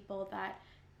for people that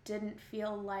didn't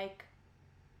feel like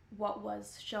what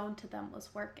was shown to them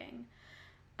was working.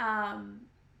 Um,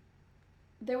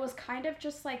 there was kind of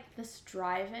just like this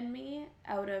drive in me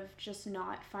out of just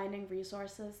not finding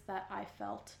resources that I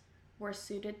felt were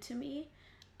suited to me.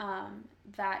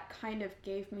 That kind of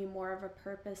gave me more of a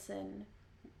purpose in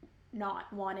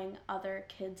not wanting other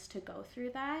kids to go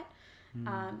through that.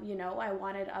 Mm. I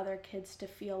wanted other kids to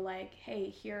feel like, hey,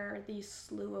 here are these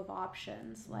slew of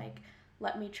options. Like,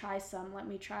 let me try some. Let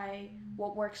me try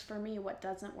what works for me, what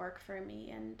doesn't work for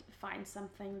me, and find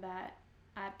something that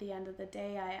at the end of the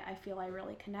day I feel I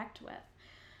really connect with.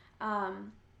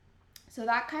 Um, so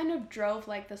that kind of drove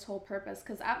like this whole purpose,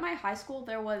 because at my high school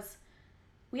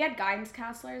we had guidance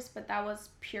counselors, but that was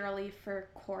purely for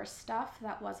course stuff.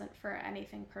 That wasn't for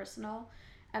anything personal.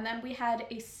 And then we had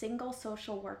a single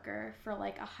social worker for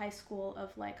like a high school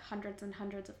of like hundreds and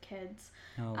hundreds of kids,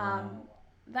 Oh, wow. um,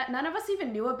 that none of us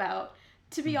even knew about.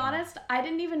 To be Mm-hmm. honest, I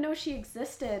didn't even know she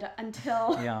existed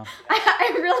until Yeah,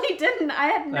 I really didn't. I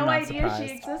had I'm no not idea she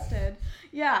surprised. existed.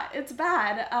 Yeah, it's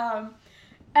bad.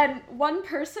 And one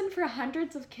person for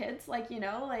hundreds of kids, like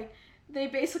they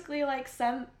basically like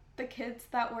sent the kids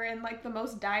that were in like the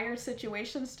most dire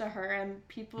situations to her, and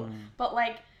people, Mm. but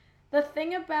like the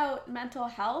thing about mental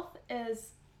health is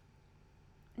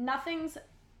nothing's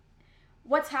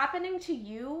what's happening to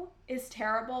you is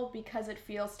terrible because it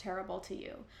feels terrible to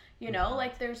you. Mm-hmm.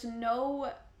 Like there's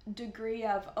no degree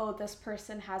of, oh, this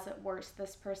person has it worse,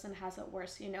 this person has it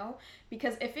worse,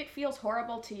 because if it feels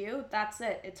horrible to you, that's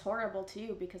it. It's horrible to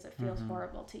you because it feels Mm-hmm.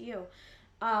 horrible to you.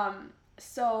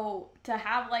 So to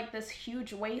have like this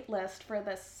huge wait list for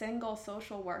this single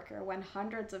social worker when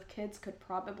hundreds of kids could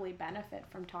probably benefit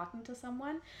from talking to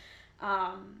someone,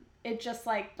 it just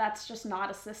like that's just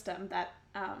not a system that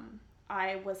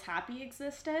I was happy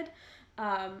existed.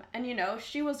 And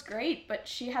she was great, but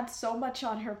she had so much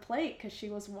on her plate because she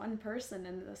was one person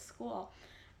in this school.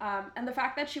 And the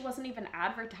fact that she wasn't even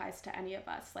advertised to any of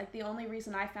us. Like, the only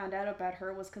reason I found out about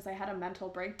her was because I had a mental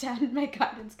breakdown in my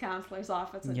guidance counselor's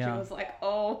office, and she was like,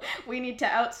 oh, we need to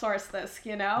outsource this,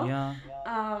 you know? Yeah.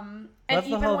 And That's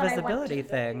the even whole when visibility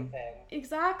thing.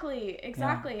 Exactly.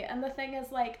 Yeah. And the thing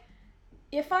is, like,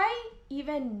 if I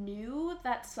even knew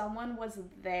that someone was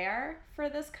there for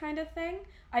this kind of thing,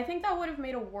 I think that would have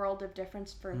made a world of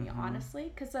difference for me,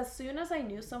 honestly. Because as soon as I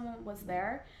knew someone was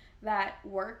there that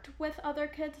worked with other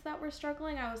kids that were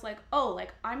struggling, I was like, oh,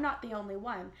 like, I'm not the only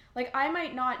one. Like, I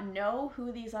might not know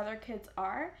who these other kids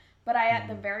are, but I at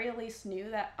the very least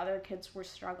knew that other kids were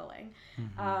struggling.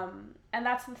 And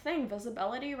that's the thing,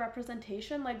 visibility,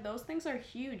 representation, like, those things are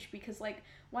huge, because, like,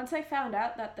 once I found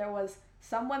out that there was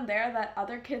someone there that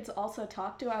other kids also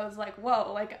talked to, I was like,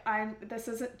 whoa, like, this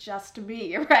isn't just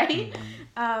me, right?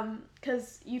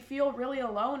 Because you feel really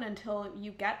alone until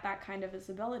you get that kind of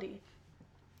visibility.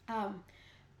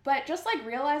 But just, like,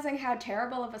 realizing how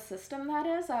terrible of a system that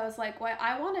is, I was like, well,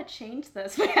 I want to change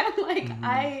this, man. Like,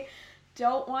 I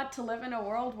don't want to live in a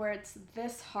world where it's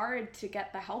this hard to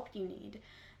get the help you need.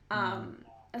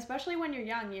 Especially when you're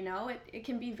young, you know, it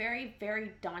can be very,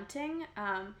 very daunting.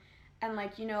 And,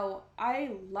 like, you know,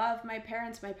 I love my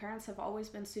parents. My parents have always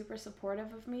been super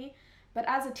supportive of me. But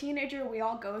as a teenager, we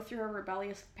all go through our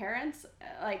rebellious phases.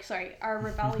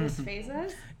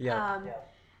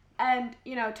 And,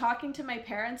 you know, talking to my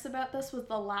parents about this was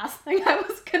the last thing I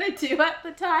was going to do at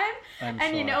the time.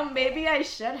 And, you know, maybe I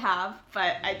should have,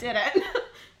 but I didn't.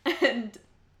 And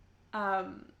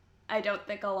I don't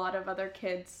think a lot of other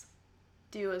kids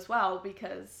do as well,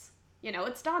 because, you know,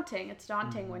 it's daunting. It's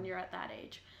daunting when you're at that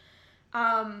age.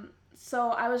 So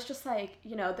I was just like,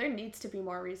 you know, there needs to be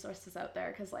more resources out there,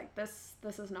 because, like, this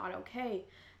is not okay.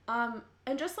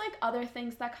 And just, like, other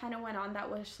things that kind of went on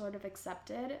that was sort of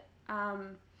accepted.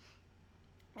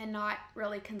 And not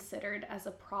really considered as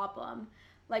a problem.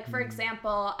 Like, for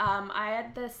example, I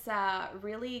had this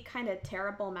really kind of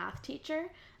terrible math teacher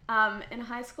in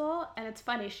high school, and it's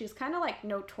funny, she's kind of, like,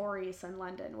 notorious in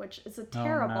London, which is a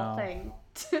terrible thing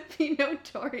to be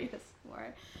notorious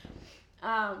for.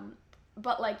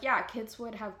 But, like, yeah, kids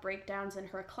would have breakdowns in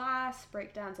her class,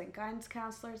 breakdowns in guidance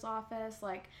counselor's office.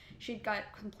 Like, she'd got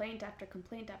complaint after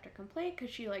complaint after complaint, because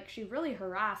she really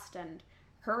harassed and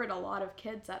hurt a lot of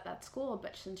kids at that school,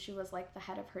 but since she was, like, the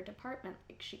head of her department,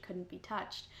 like, she couldn't be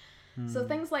touched. So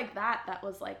things like that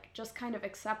was, like, just kind of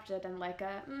accepted, and, like,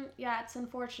 yeah, it's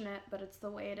unfortunate, but it's the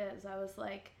way it is. I was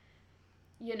like,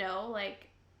 you know, like,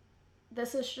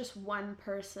 this is just one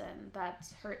person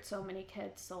that's hurt so many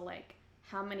kids, so, like,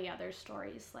 how many other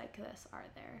stories like this are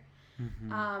there?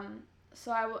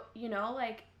 So you know,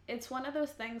 like, it's one of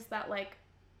those things that, like,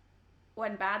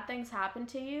 when bad things happen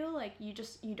to you, like, you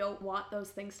don't want those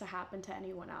things to happen to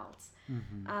anyone else.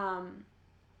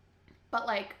 But,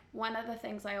 like, one of the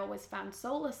things I always found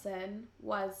solace in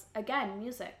was, again,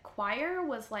 music. Choir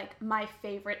was, like, my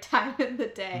favorite time in the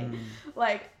day.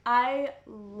 Like, I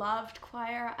loved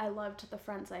choir. I loved the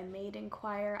friends I made in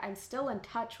choir. I'm still in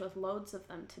touch with loads of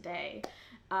them today.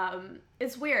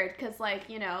 It's weird, because, like,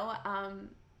 you know,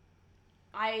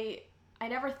 I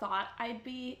never thought I'd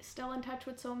be still in touch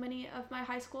with so many of my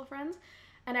high school friends.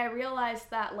 And I realized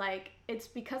that, like, it's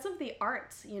because of the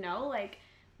arts, you know? Like,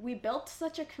 we built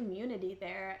such a community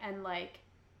there, and, like,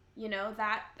 you know,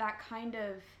 that kind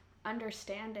of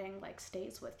understanding, like,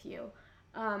 stays with you.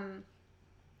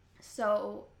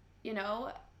 So, you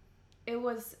know, it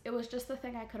was just the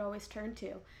thing I could always turn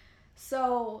to.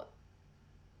 So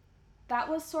that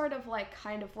was sort of, like,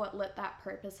 kind of what lit that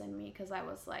purpose in me, because I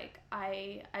was like,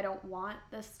 I don't want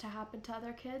this to happen to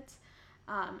other kids.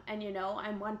 And, you know,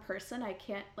 I'm one person. I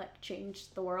can't, like,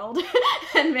 change the world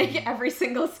and make every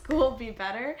single school be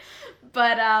better.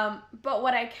 But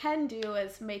what I can do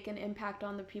is make an impact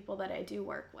on the people that I do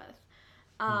work with.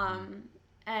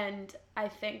 And I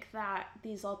think that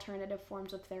these alternative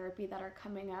forms of therapy that are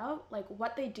coming out, like,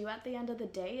 what they do at the end of the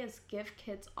day is give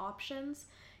kids options,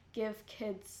 give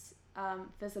kids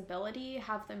visibility,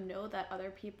 have them know that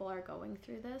other people are going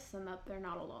through this and that they're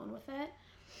not alone with it.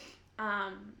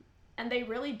 And they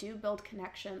really do build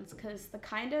connections, because the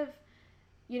kind of,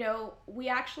 you know, we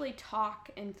actually talk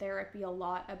in therapy a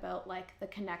lot about, like, the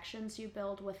connections you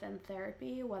build within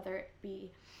therapy, whether it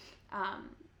be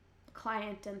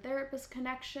client and therapist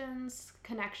connections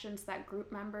that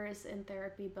group members in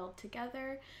therapy build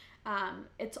together.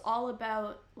 It's all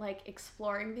about, like,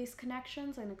 exploring these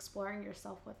connections and exploring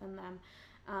yourself within them.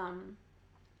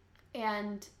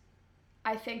 And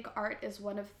I think art is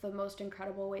one of the most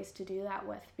incredible ways to do that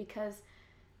with, because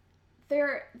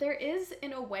there is,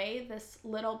 in a way, this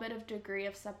little bit of degree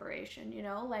of separation, you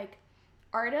know? Like,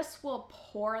 artists will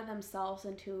pour themselves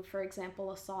into, for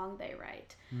example, a song they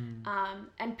write.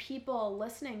 And people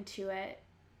listening to it,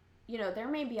 you know, there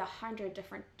may be 100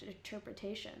 different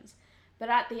interpretations, but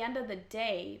at the end of the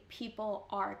day, people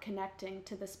are connecting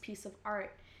to this piece of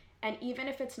art. And even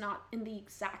if it's not in the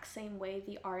exact same way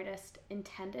the artist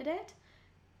intended it,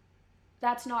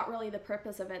 that's not really the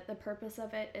purpose of it. The purpose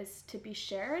of it is to be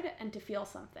shared and to feel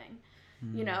something,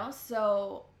 you know?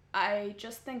 So I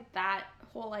just think that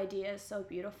whole idea is so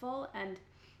beautiful. And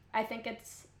I think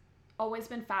it's always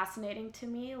been fascinating to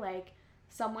me. Like,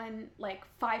 someone, like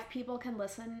 5 people can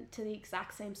listen to the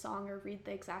exact same song or read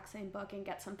the exact same book and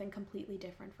get something completely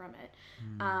different from it.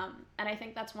 And I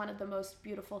think that's one of the most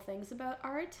beautiful things about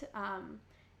art.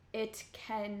 It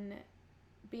can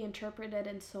be interpreted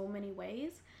in so many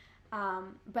ways.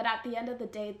 But at the end of the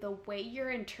day, the way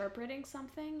you're interpreting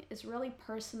something is really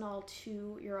personal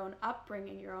to your own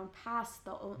upbringing, your own past,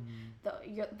 the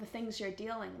things you're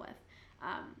dealing with.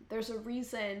 There's a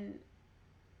reason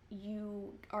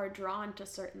you are drawn to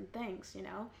certain things, you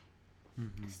know?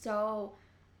 So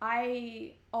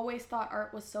I always thought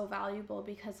art was so valuable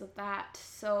because of that.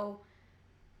 So,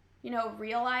 you know,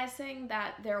 realizing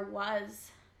that there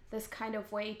was this kind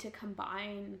of way to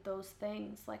combine those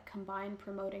things, like combine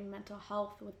promoting mental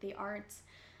health with the arts,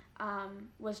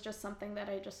 was just something that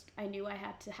I knew I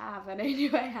had to have and I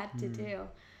knew I had to do.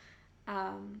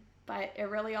 But it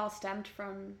really all stemmed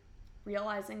from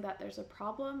realizing that there's a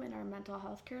problem in our mental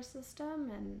health care system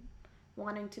and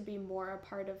wanting to be more a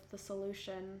part of the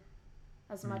solution,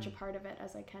 as much a part of it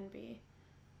as I can be.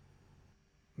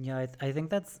 Yeah, I think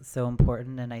that's so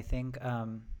important. And I think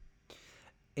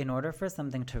in order for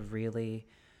something to really,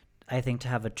 I think, to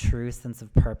have a true sense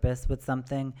of purpose with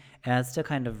something, it has to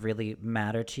kind of really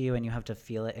matter to you, and you have to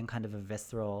feel it in kind of a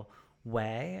visceral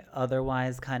way.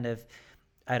 Otherwise, kind of,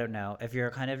 I don't know, if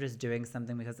you're kind of just doing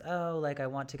something because, oh, like I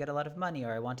want to get a lot of money,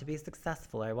 or I want to be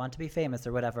successful, or I want to be famous,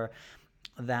 or whatever,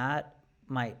 that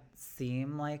might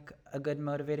seem like a good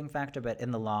motivating factor, but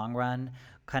in the long run,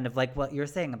 kind of like what you're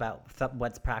saying about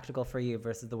what's practical for you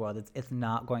versus the world, it's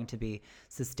not going to be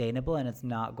sustainable, and it's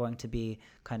not going to be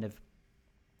kind of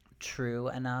true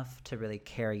enough to really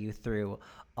carry you through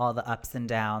all the ups and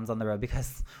downs on the road,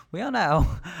 because we all know,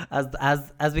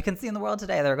 as we can see in the world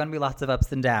today, there are going to be lots of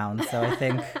ups and downs. So I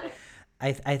think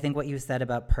I think what you said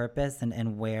about purpose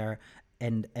and where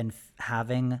and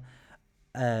having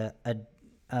a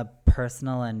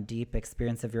personal and deep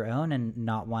experience of your own and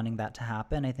not wanting that to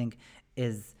happen, I think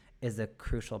is a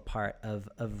crucial part of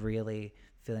really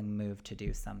feeling moved to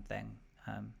do something.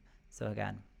 So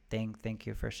again, thank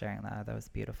you for sharing that. That was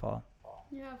beautiful.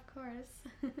 Yeah, of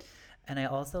course. And I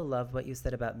also love what you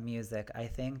said about music. I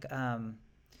think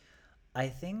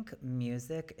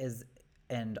music is,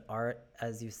 and art,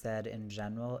 as you said, in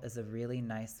general, is a really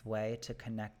nice way to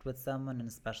connect with someone, and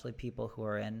especially people who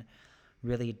are in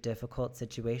really difficult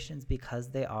situations, because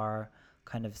they are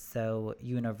kind of so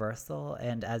universal.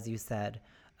 And as you said,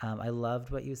 I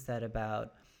loved what you said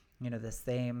about, you know, the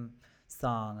same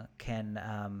song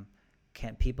can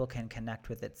people can connect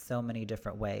with it so many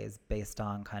different ways based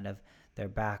on kind of their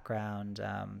background,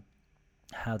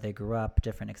 how they grew up,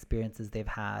 different experiences they've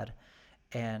had.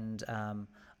 And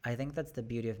I think that's the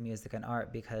beauty of music and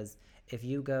art, because if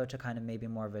you go to kind of maybe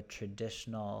more of a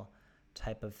traditional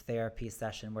type of therapy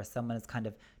session where someone is kind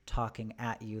of talking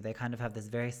at you, they kind of have this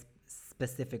very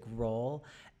specific role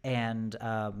and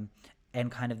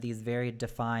kind of these very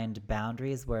defined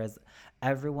boundaries, whereas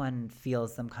everyone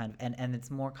feels some kind of, and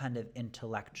it's more kind of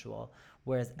intellectual,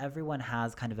 whereas everyone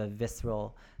has kind of a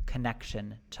visceral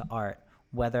connection to art,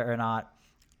 whether or not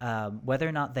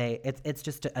it's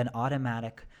just an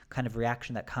automatic kind of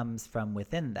reaction that comes from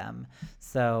within them.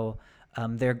 So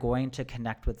they're going to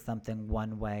connect with something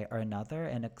one way or another,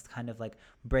 and it's kind of like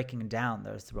breaking down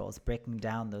those rules, breaking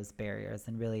down those barriers,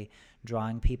 and really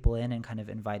drawing people in and kind of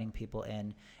inviting people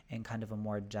in kind of a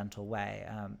more gentle way.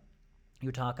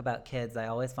 You talk about kids. I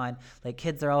always find like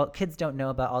kids don't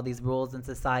know about all these rules in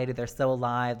society. They're so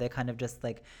alive. They kind of just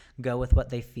like go with what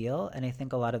they feel. And I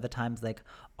think a lot of the times like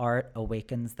art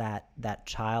awakens that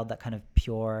child, that kind of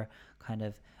pure kind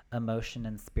of emotion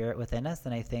and spirit within us.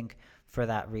 And I think for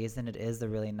that reason, it is a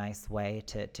really nice way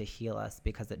to heal us,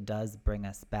 because it does bring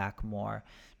us back more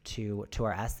to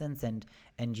our essence.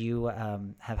 And you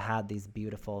have had these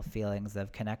beautiful feelings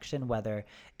of connection, whether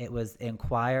it was in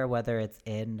choir, whether it's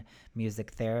in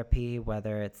music therapy,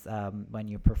 whether it's when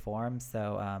you perform.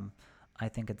 So I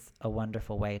think it's a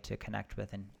wonderful way to connect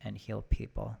with and heal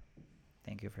people.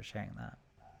 Thank you for sharing that.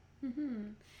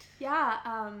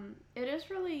 Yeah, it is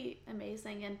really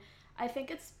amazing. And I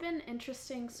think it's been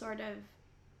interesting sort of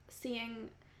seeing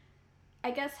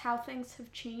I guess how things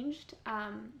have changed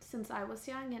since I was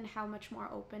young, and how much more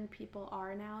open people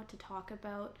are now to talk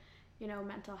about,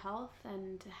 mental health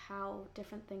and how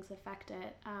different things affect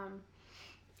it.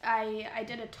 I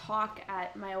did a talk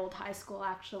at my old high school,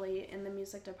 actually, in the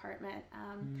music department.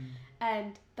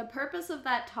 And the purpose of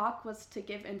that talk was to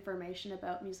give information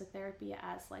about music therapy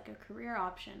as like a career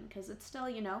option, because it's still,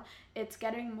 it's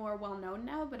getting more well known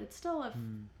now, but it's still,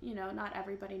 not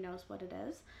everybody knows what it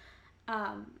is.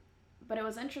 But it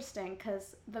was interesting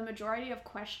because the majority of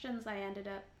questions I ended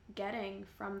up getting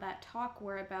from that talk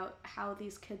were about how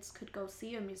these kids could go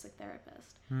see a music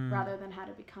therapist rather than how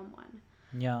to become one.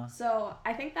 Yeah. So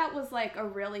I think that was like a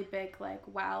really big, like,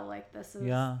 wow, like this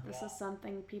is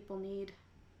something people need.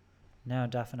 No,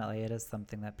 definitely. It is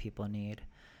something that people need.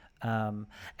 And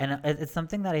it's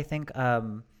something that I think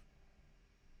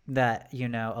that,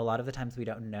 a lot of the times we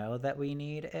don't know that we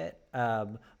need it.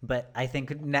 But I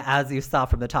think as you saw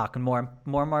from the talk, more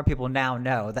and more people now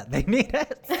know that they need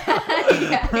it. So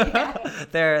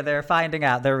Yeah. they're finding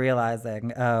out, they're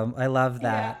realizing. I love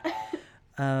that.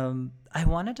 Yeah. I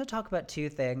wanted to talk about two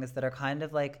things that are kind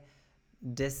of like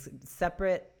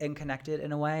separate and connected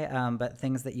in a way, but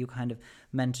things that you kind of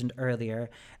mentioned earlier.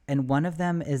 And one of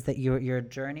them is that your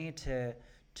journey to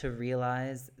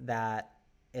realize that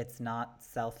it's not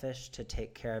selfish to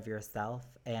take care of yourself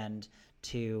and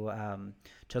to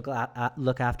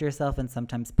look after yourself and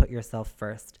sometimes put yourself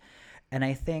first. And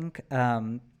I think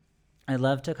I'd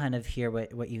love to kind of hear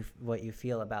what you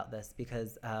feel about this,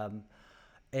 because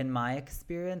in my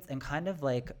experience, and kind of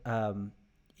like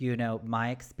my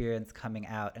experience coming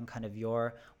out, and kind of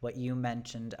what you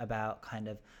mentioned about kind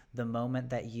of the moment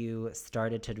that you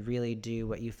started to really do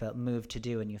what you felt moved to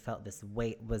do, and you felt this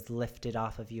weight was lifted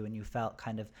off of you and you felt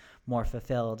kind of more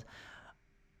fulfilled.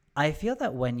 I feel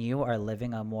that when you are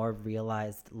living a more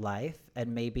realized life,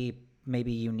 and maybe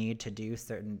you need to do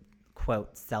certain,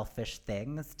 quote, selfish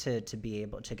things to be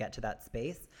able to get to that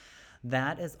space,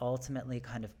 that is ultimately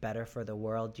kind of better for the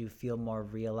world. You feel more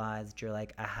realized. You're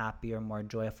like a happier, more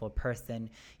joyful person.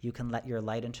 You can let your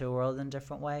light into the world in a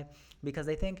different way. Because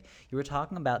I think you were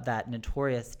talking about that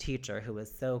notorious teacher who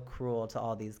was so cruel to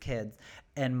all these kids.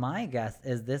 And my guess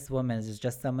is this woman is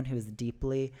just someone who's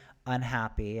deeply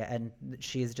unhappy, and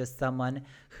she's just someone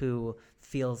who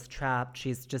feels trapped.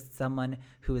 She's just someone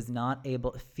who is not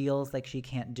able, feels like she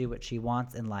can't do what she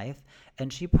wants in life.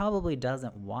 And she probably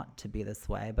doesn't want to be this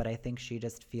way, but I think she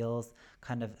just feels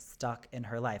kind of stuck in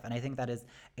her life. And I think that is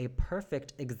a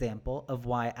perfect example of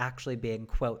why actually being,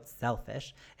 quote,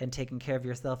 selfish and taking care of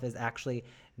yourself is actually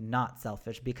not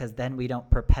selfish, because then we don't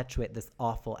perpetuate this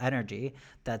awful energy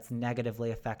that's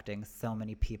negatively affecting so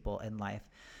many people in life.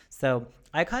 So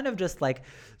I kind of just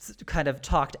kind of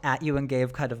talked at you and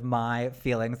gave kind of my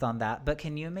feelings on that. But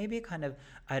can you maybe kind of,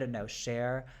 I don't know,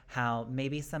 share how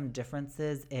maybe some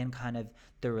differences in kind of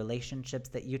the relationships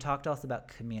that you talked also about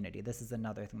community? This is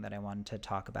another thing that I wanted to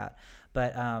talk about.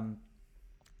 But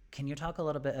can you talk a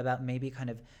little bit about maybe kind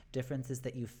of differences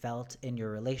that you felt in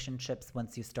your relationships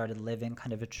once you started living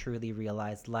kind of a truly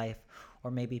realized life,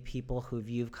 or maybe people who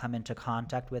you've come into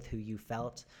contact with who you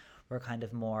felt were kind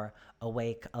of more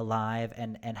awake, alive,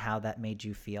 and how that made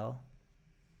you feel?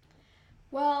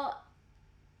 Well,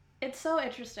 it's so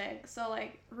interesting. So,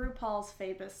 like, RuPaul's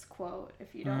famous quote,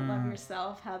 if you don't love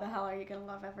yourself, how the hell are you going to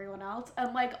love everyone else?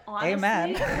 And, like, honestly, Amen.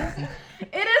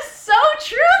 it is so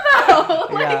true, though.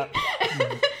 Like,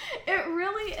 Yeah. it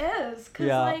really is.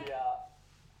 Because,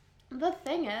 the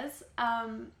thing is,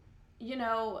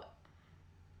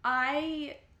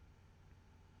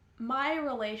 my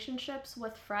relationships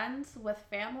with friends, with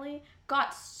family,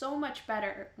 got so much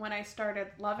better when I started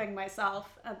loving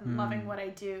myself and loving what I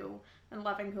do and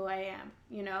loving who I am,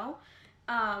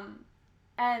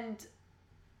 and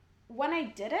when I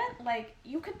didn't, like,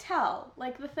 you could tell.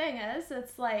 Like, the thing is,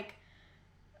 it's like,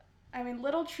 I mean,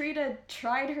 little Trita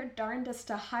tried her darndest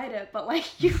to hide it, but,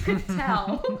 like, you could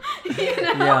tell,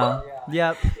 Yeah.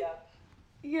 Yep.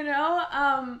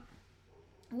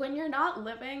 When you're not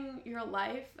living your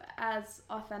life as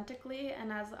authentically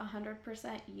and as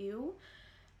 100% you,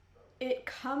 it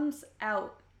comes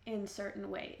out in certain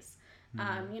ways.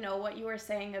 What you were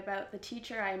saying about the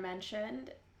teacher I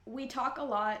mentioned, we talk a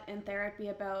lot in therapy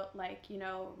about, like,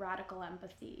 radical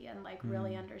empathy and, like,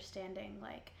 really understanding,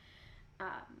 like,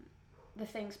 the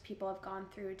things people have gone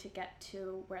through to get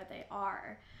to where they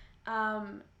are.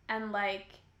 And, like,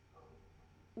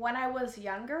 when I was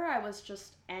younger, I was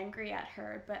just angry at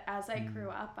her. But as I grew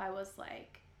up, I was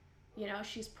like,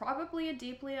 she's probably a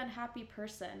deeply unhappy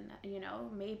person.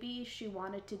 Maybe she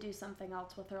wanted to do something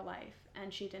else with her life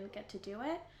and she didn't get to do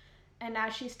it. And now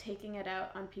she's taking it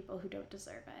out on people who don't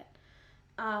deserve it.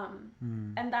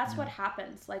 And that's what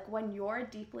happens. Like when you're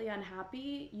deeply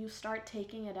unhappy, you start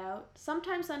taking it out,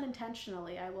 sometimes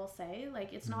unintentionally, I will say.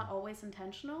 Like it's not always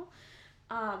intentional.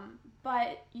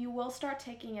 But you will start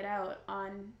taking it out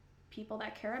on people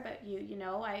that care about you. You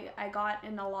know, I got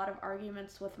in a lot of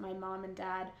arguments with my mom and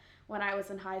dad when I was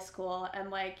in high school,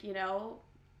 and like, you know,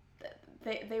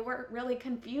 they were really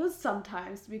confused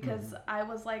sometimes because I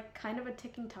was like kind of a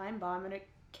ticking time bomb, and it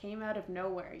came out of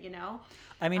nowhere, you know?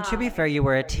 I mean, to be fair, you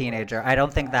were a teenager. I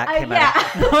don't think that came yeah.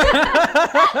 out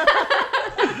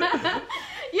of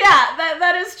Yeah,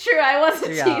 that is true. I was a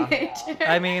teenager.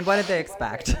 I mean, what did they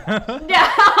expect?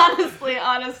 Yeah,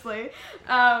 honestly.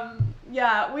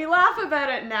 Yeah, we laugh about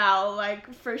it now,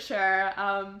 like, for sure.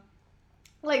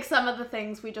 Like, some of the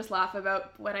things we just laugh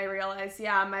about when I realize,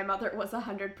 yeah, my mother was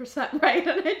 100% right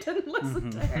and I didn't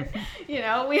listen to her. You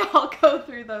know, we all go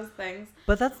through those things.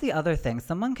 But that's the other thing.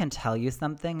 Someone can tell you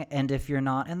something, and if you're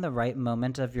not in the right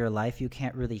moment of your life, you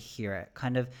can't really hear it.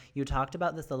 Kind of, you talked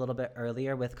about this a little bit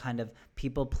earlier with kind of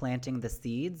people planting the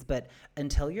seeds, but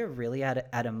until you're really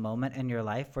at a moment in your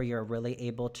life where you're really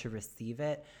able to receive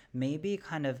it, maybe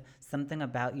kind of something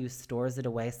about you stores it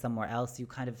away somewhere else. You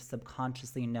kind of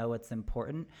subconsciously know it's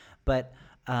important, but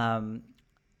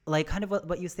like kind of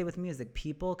what you say with music,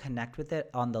 people connect with it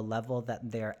on the level that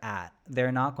they're at.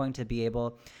 They're not going to be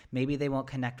able, maybe they won't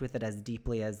connect with it as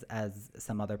deeply as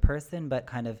some other person, but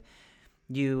kind of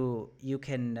you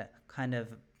can kind of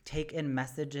take in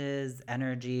messages,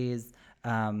 energies,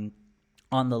 on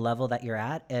the level that you're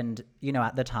at. And, you know,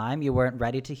 at the time you weren't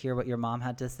ready to hear what your mom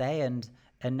had to say, and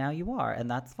now you are, and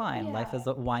that's fine. Yeah. Life is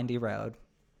a windy road.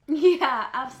 Yeah,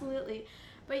 absolutely.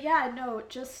 But yeah, no,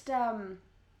 just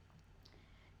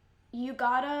you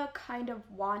gotta kind of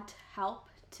want help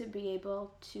to be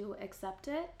able to accept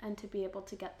it and to be able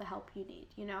to get the help you need,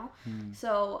 you know?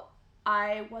 So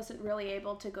I wasn't really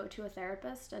able to go to a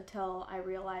therapist until I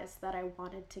realized that I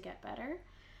wanted to get better.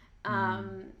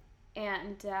 And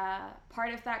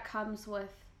part of that comes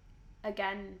with,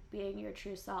 again, being your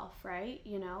true self, right?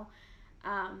 You know,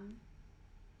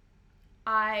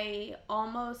 I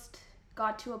almost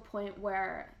got to a point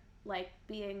where like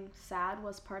being sad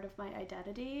was part of my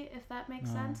identity, if that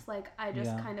makes sense. Like I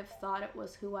just kind of thought it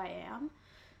was who I am,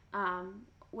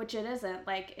 which it isn't.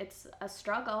 Like it's a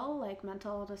struggle, like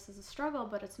mental illness is a struggle,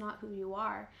 but it's not who you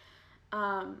are.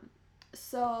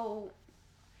 So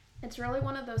it's really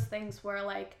one of those things where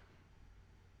like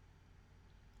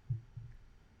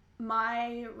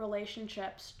my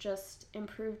relationships just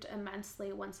improved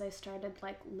immensely once I started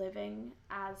like living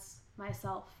as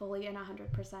myself fully and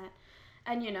 100%.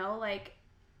 And you know, like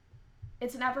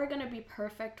it's never gonna be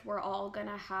perfect. We're all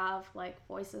gonna have like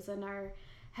voices in our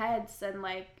heads and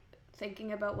like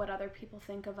thinking about what other people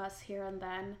think of us here and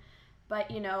then.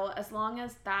 But you know, as long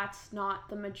as that's not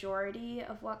the majority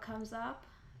of what comes up,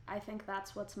 I think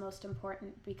that's what's most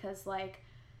important. Because like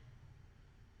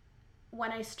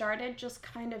when I started just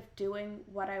kind of doing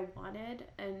what I wanted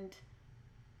and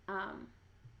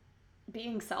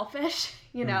being selfish,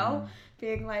 you know,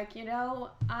 being like, you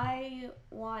know, I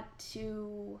want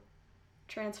to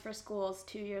transfer schools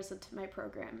 2 years into my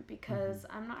program because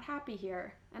I'm not happy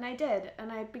here. And I did,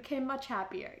 and I became much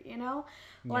happier, you know?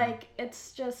 Like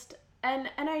it's just, and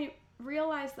I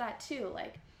realized that too,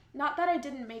 like not that I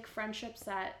didn't make friendships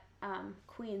at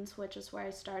Queens, which is where I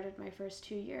started my first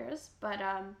 2 years, but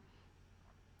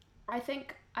I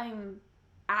think I'm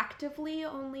actively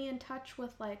only in touch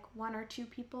with like 1 or 2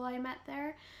 people I met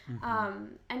there.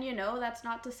 And you know, that's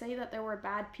not to say that there were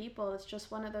bad people. It's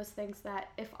just one of those things that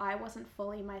if I wasn't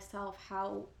fully myself,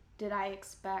 how did I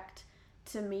expect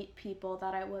to meet people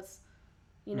that I was,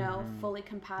 you know, fully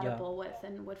compatible with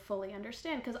and would fully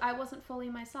understand? Because I wasn't fully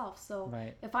myself. So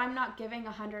if I'm not giving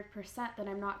 100%, then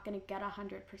I'm not going to get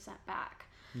 100% back.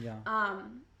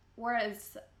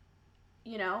 Whereas,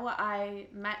 you know, I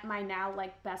met my now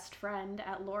like best friend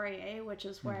at Laurier, which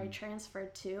is where I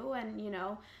transferred to, and you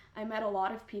know, I met a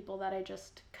lot of people that I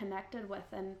just connected with,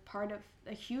 and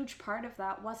a huge part of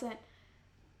that wasn't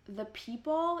the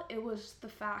people, it was the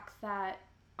fact that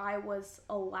I was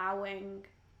allowing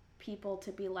people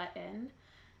to be let in.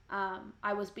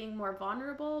 I was being more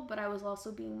vulnerable, but I was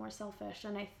also being more selfish,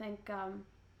 and I think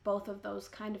both of those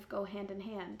kind of go hand in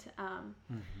hand.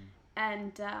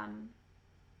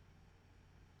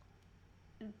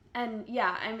 And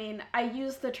yeah, I mean, I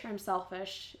use the term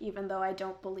selfish, even though I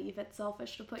don't believe it's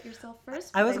selfish to put yourself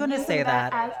first. I was going to say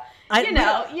that. You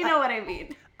know what I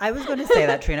mean. I was going to say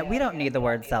that, Trina. We don't need the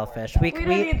word selfish. We don't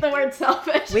need the word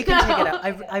selfish. We can take it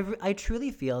out. I truly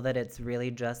feel that it's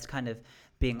really just kind of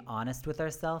being honest with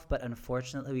ourselves, but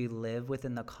unfortunately we live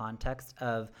within the context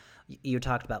of, you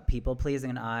talked about people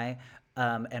pleasing, and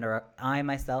I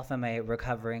myself am a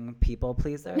recovering people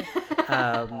pleaser.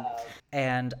 Um,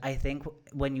 and I think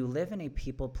when you live in a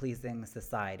people pleasing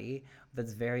society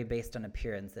that's very based on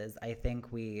appearances, I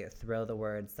think we throw the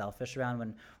word selfish around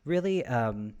when really,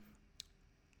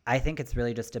 I think it's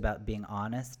really just about being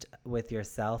honest with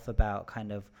yourself about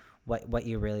kind of what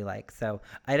you really like. So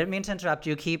I didn't mean to interrupt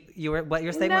you. What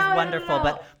you're saying was wonderful,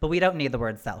 No. but we don't need the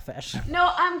word selfish.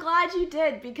 No, I'm glad you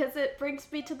did because it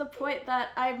brings me to the point that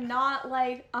I'm not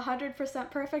like 100%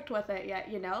 perfect with it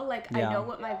yet, you know? Like I Yeah. know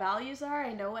what my values are,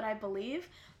 I know what I believe,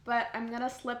 but I'm going to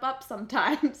slip up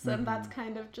sometimes and that's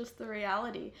kind of just the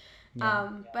reality. Yeah.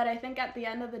 But I think at the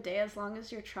end of the day, as long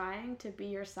as you're trying to be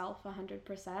yourself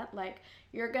 100%, like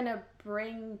you're going to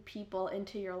bring people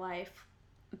into your life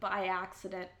by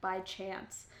accident, by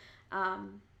chance.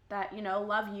 That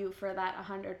love you for that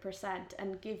 100%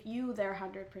 and give you their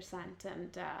 100%,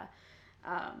 and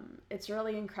it's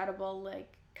really incredible,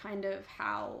 like kind of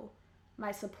how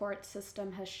my support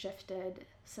system has shifted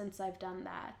since I've done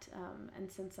that,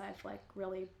 and since I've like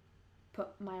really put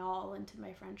my all into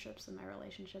my friendships and my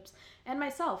relationships and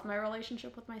my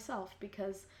relationship with myself,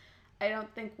 because I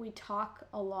don't think we talk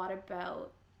a lot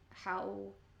about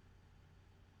how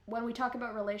when we talk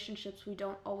about relationships, we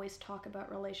don't always talk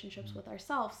about relationships with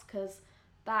ourselves, because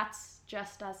that's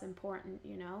just as important,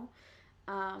 you know?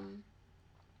 Um,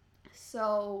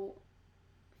 so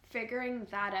figuring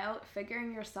that out,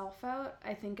 figuring yourself out,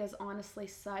 I think is honestly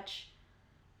such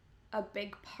a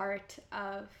big part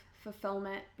of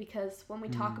fulfillment, because when we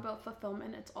talk about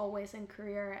fulfillment, it's always in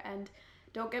career. And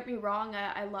don't get me wrong,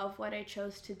 I love what I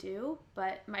chose to do,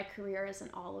 but my career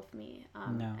isn't all of me,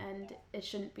 No. and it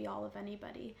shouldn't be all of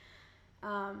anybody.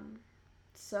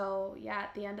 So yeah,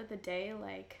 at the end of the day,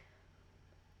 like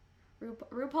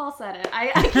RuPaul said it. I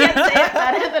can't say it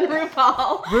better than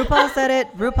RuPaul. RuPaul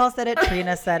said it.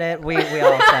 Trina said it. We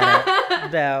all said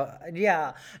it. No,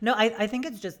 yeah. No, I think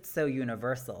it's just so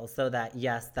universal. So that,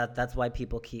 yes, that's why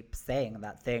people keep saying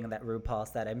that thing that RuPaul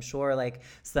said. I'm sure like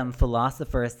some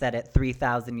philosopher said it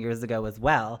 3,000 years ago as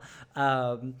well.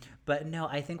 But no,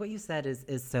 I think what you said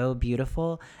is so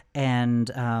beautiful. And,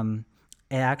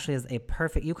 it actually is a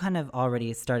perfect, you kind of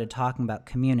already started talking about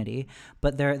community,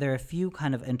 but there are a few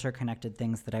kind of interconnected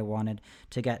things that I wanted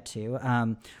to get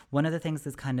to. One of the things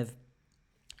is kind of,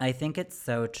 I think it's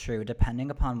so true,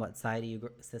 depending upon what society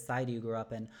you grew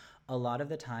up in. A lot of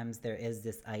the times there is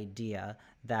this idea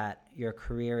that your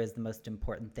career is the most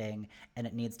important thing and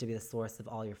it needs to be the source of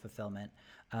all your fulfillment.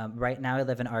 Right now I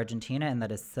live in Argentina, and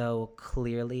that is so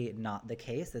clearly not the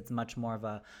case. It's much more of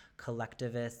a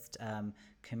collectivist,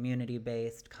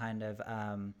 community-based kind of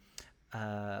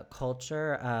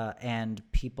culture, and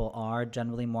people are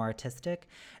generally more artistic.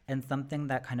 And something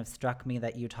that kind of struck me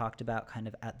that you talked about kind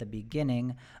of at the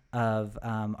beginning of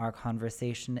our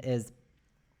conversation is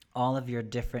all of your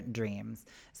different dreams.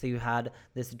 So you had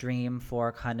this dream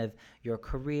for kind of your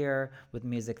career with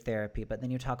music therapy, but then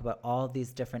you talk about all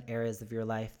these different areas of your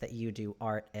life that you do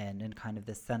art in, and kind of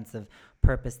this sense of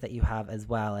purpose that you have as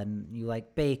well. And you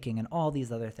like baking and all these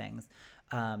other things.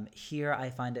 Here I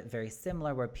find it very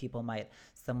similar, where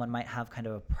someone might have kind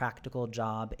of a practical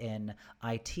job in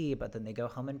IT, but then they go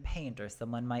home and paint, or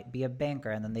someone might be a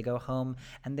banker and then they go home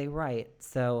and they write.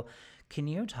 So can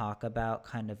you talk about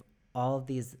kind of all of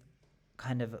these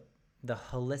kind of the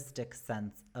holistic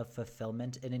sense of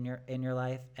fulfillment in your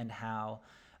life, and how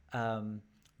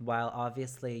while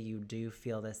obviously you do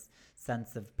feel this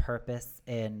sense of purpose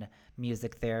in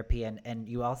music therapy, and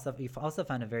you've also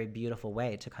found a very beautiful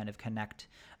way to kind of connect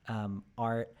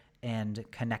art and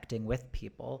connecting with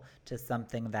people to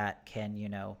something that can,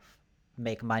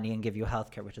 make money and give you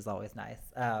healthcare, which is always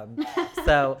nice.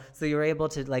 So you're able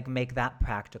to like make that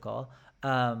practical.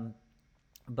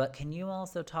 But can you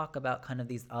also talk about kind of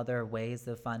these other ways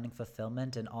of finding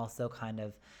fulfillment, and also kind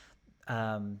of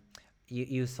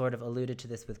you sort of alluded to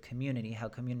this with community, how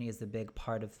community is a big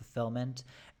part of fulfillment,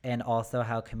 and also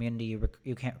how community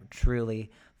you can't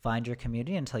truly find your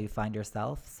community until you find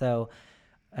yourself. So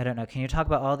I don't know. Can you talk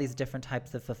about all these different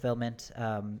types of fulfillment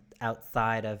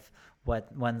outside of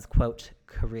what one's quote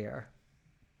career?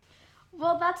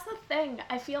 Well, that's the thing.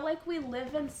 I feel like we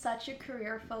live in such a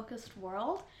career focused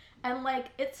world, and like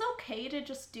it's okay to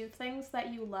just do things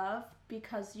that you love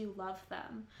because you love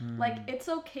them. Like it's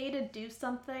okay to do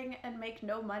something and make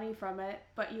no money from it,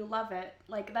 but you love it.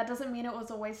 Like that doesn't mean it was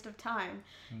a waste of time.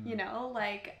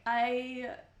 Like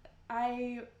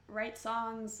I write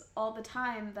songs all the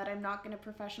time that I'm not going to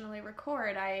professionally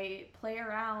record. I play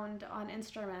around on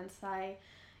instruments. I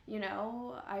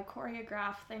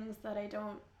choreograph things that I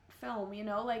don't film,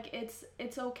 like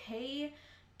it's okay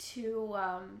to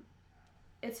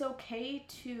it's okay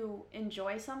to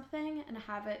enjoy something and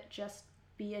have it just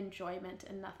be enjoyment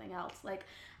and nothing else. Like,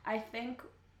 I think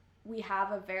we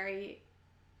have a very,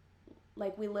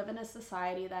 like, we live in a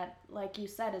society that, like you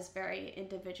said, is very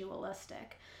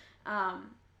individualistic.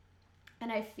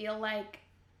 And I feel like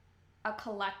a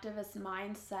collectivist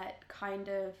mindset kind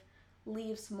of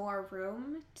leaves more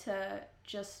room to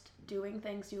just doing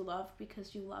things you love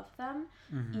because you love them,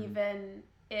 even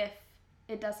if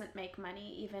it doesn't make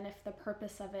money, even if the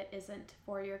purpose of it isn't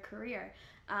for your career.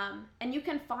 And you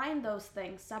can find those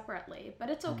things separately, but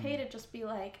it's okay to just be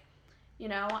like, you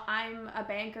know, I'm a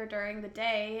banker during the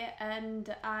day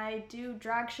and I do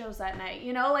drag shows at night,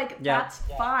 you know, like that's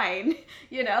fine.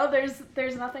 You know,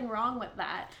 there's nothing wrong with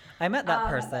that. I met that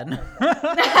person.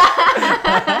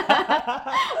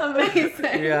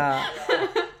 Amazing. Yeah.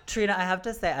 Trina, I have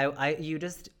to say, I you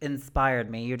just inspired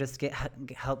me. You just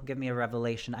help give me a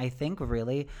revelation. I think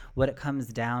really what it comes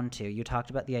down to, you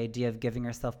talked about the idea of giving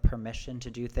yourself permission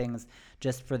to do things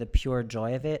just for the pure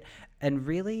joy of it. And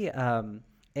really,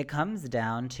 it comes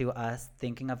down to us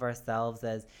thinking of ourselves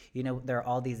as, you know, there are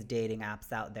all these dating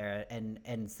apps out there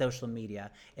and social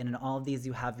media. And in all of these,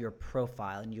 you have your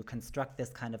profile and you construct this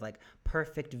kind of like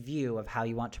perfect view of how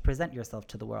you want to present yourself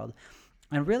to the world.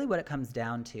 And really what it comes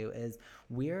down to is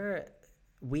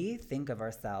we think of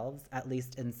ourselves, at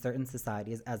least in certain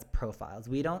societies, as profiles.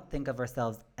 We don't think of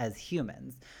ourselves as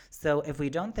humans. So if we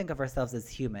don't think of ourselves as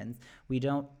humans, we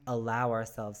don't allow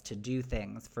ourselves to do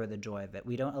things for the joy of it.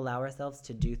 We don't allow ourselves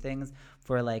to do things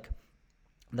for like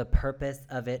the purpose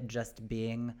of it just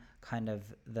being kind of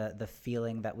the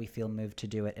feeling that we feel moved to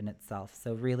do it in itself.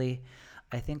 So really,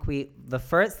 I think the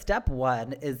first step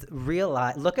one is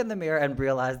look in the mirror and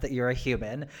realize that you're a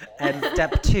human. And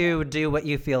step two, do what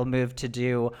you feel moved to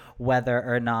do, whether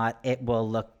or not it will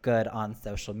look good on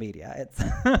social media. It's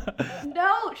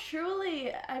No,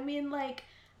 truly. I mean, like,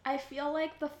 I feel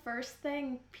like the first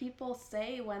thing people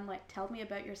say when, like, tell me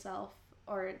about yourself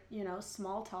or, you know,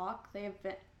 small talk, they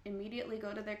immediately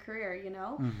go to their career, you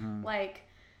know? Like,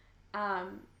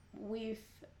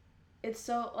 it's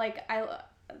so, like,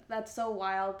 that's so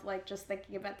wild, like, just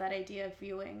thinking about that idea of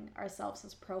viewing ourselves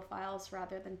as profiles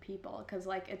rather than people, because,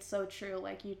 like, it's so true.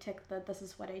 Like, you tick this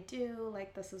is what I do,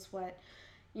 like, this is what,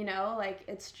 you know, like,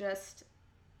 it's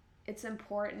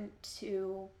important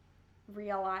to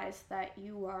realize that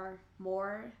you are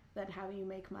more than how you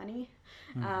make money,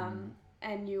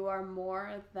 and you are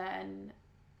more than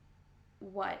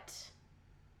what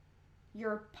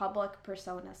your public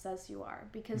persona says you are,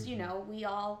 because you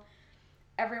know,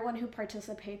 everyone who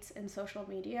participates in social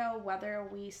media, whether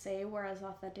we say we're as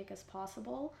authentic as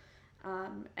possible,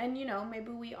 and you know,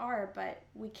 maybe we are, but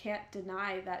we can't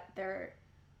deny that there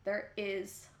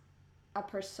is a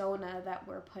persona that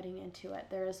we're putting into it.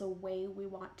 There is a way we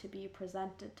want to be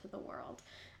presented to the world,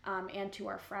 and to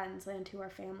our friends and to our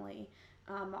family,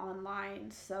 online.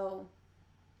 So,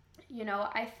 you know,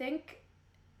 I think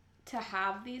to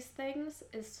have these things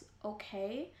is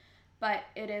okay, but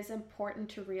it is important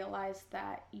to realize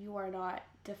that you are not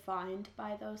defined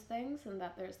by those things and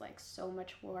that there's like so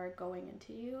much more going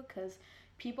into you, because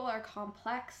people are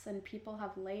complex and people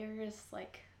have layers.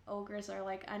 Like, ogres are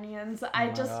like onions.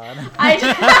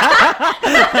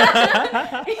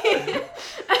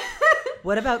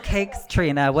 What about cakes,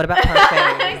 Trina? What about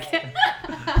parfaits?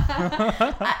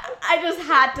 I just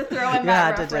had to throw in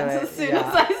that reference as soon as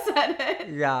I said it.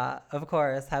 Yeah, of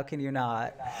course. How can you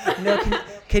not? No,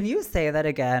 can you say that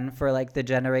again for like the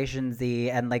Generation Z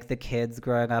and like the kids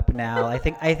growing up now? I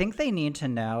think they need to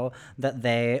know that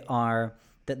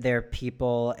they're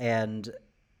people and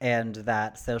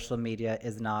that social media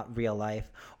is not real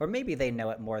life. Or maybe they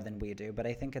know it more than we do, but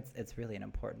I think it's really an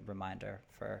important reminder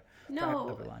for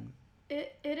everyone.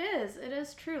 It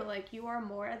is true. Like, you are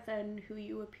more than who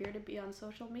you appear to be on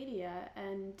social media.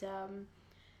 And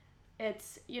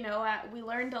it's, you know, we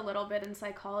learned a little bit in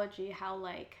psychology how,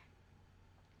 like,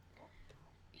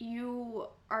 you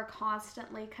are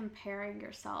constantly comparing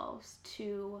yourselves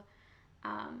to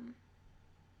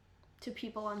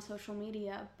people on social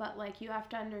media. But, like, you have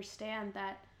to understand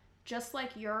that just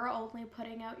like you're only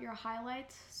putting out your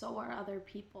highlights, so are other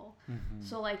people.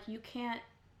 So, like, you can't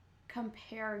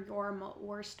compare your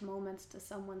worst moments to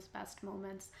someone's best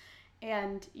moments,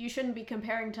 and you shouldn't be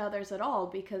comparing to others at all,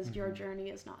 because your journey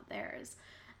is not theirs.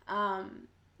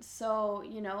 So,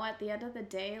 you know, at the end of the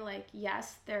day, like,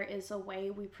 yes, there is a way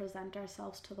we present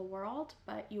ourselves to the world,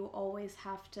 but you always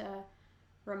have to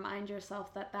remind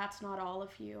yourself that that's not all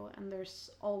of you, and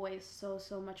there's always so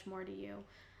much more to you.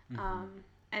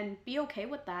 And be okay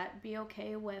with that. Be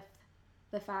okay with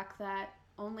the fact that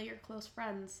only your close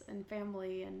friends and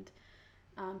family and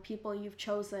People you've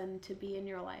chosen to be in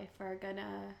your life are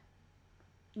gonna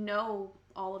know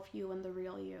all of you and the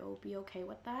real you. Be okay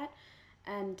with that,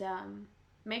 and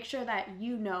make sure that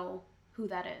you know who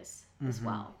that is as Mm-hmm.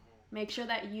 well. Make sure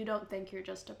that you don't think you're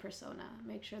just a persona.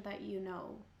 Make sure that you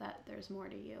know that there's more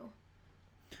to you.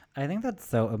 I think that's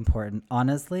so important.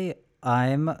 Honestly,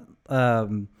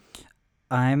 um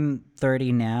I'm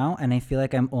 30 now, and I feel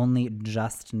like I'm only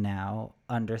just now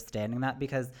understanding that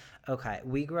because okay,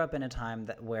 we grew up in a time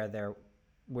that where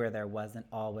there wasn't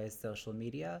always social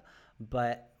media,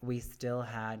 but we still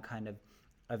had kind of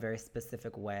a very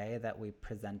specific way that we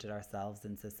presented ourselves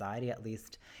in society, at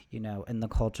least, in the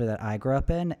culture that I grew up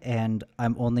in. And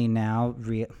I'm only now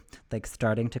like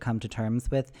starting to come to terms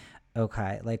with,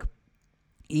 okay, like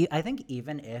I think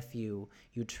even if you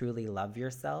truly love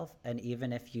yourself, and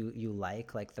even if you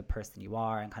like the person you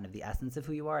are and kind of the essence of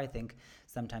who you are, I think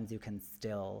sometimes you can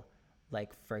still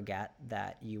like forget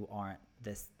that you aren't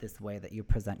this way that you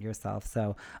present yourself.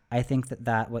 So I think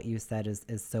that what you said is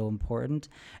so important.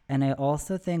 And I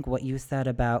also think what you said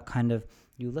about kind of,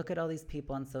 you look at all these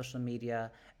people on social media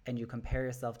and you compare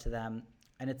yourself to them,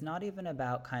 and it's not even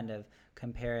about kind of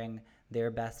comparing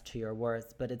their best to your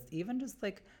worst, but it's even just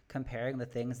like comparing the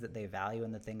things that they value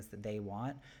and the things that they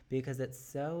want, because it's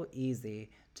so easy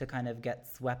to kind of get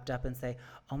swept up and say,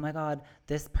 oh my God,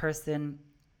 this person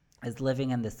is living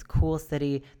in this cool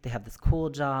city. They have this cool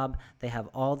job. They have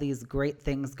all these great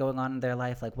things going on in their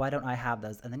life. Like, why don't I have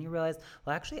those? And then you realize,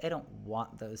 well, actually, I don't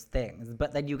want those things.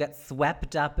 But then you get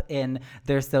swept up in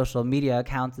their social media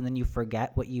accounts, and then you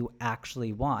forget what you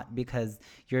actually want because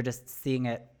you're just seeing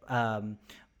it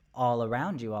all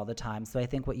around you all the time. So I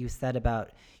think what you said about,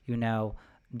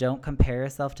 don't compare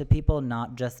yourself to people,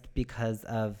 not just because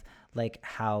of like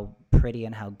how pretty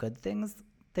and how good things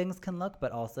can look,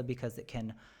 but also because it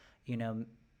can, you know,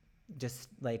 just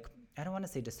like, I don't want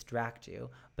to say distract you,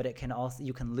 but it can also,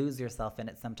 you can lose yourself in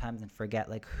it sometimes and forget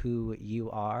like who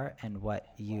you are and what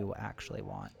you actually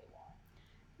want.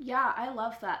 Yeah, I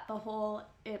love that. The whole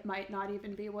it might not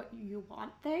even be what you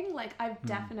want thing. Like, I've Mm.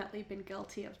 definitely been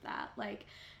guilty of that. Like,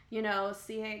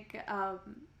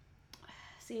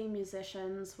 seeing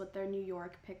musicians with their New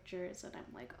York pictures, and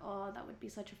I'm like, oh, that would be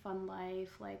such a fun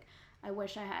life. Like, I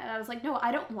wish I had. I was like, no,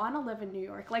 I don't want to live in New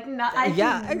York. Like, not, I do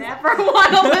Yeah, never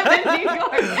want to live in New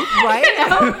York. You have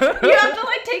right? to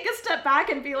like take a step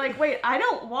back and be like, wait, I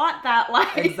don't want that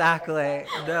life. Exactly.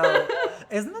 No.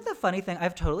 Isn't that the funny thing?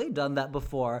 I've totally done that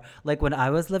before. Like when I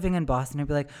was living in Boston, I'd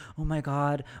be like, oh my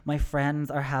God, my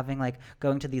friends are having like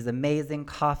going to these amazing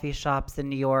coffee shops in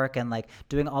New York and like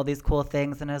doing all these cool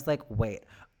things. And I was like, wait,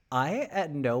 I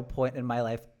at no point in my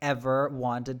life ever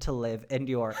wanted to live in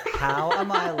New York. How am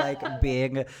I like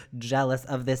being jealous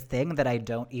of this thing that I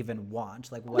don't even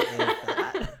want? Like, what is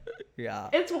that? Yeah.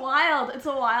 It's wild. It's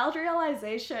a wild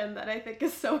realization that I think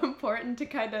is so important to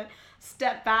kind of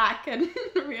step back and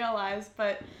realize.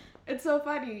 But it's so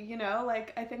funny,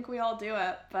 like I think we all do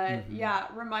it. But Mm-hmm. yeah,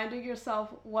 reminding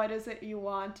yourself what is it you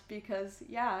want, because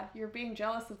yeah, you're being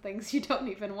jealous of things you don't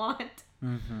even want.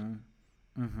 Mm-hmm.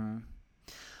 Mm-hmm.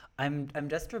 I'm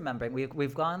just remembering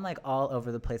we've gone like all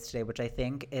over the place today, which I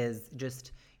think is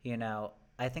just,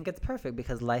 I think it's perfect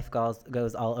because life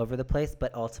goes all over the place,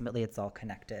 but ultimately it's all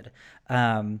connected.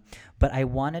 But I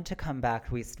wanted to come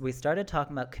back. We started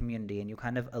talking about community, and you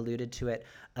kind of alluded to it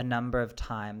a number of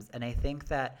times, and I think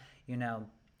that,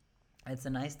 it's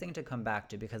a nice thing to come back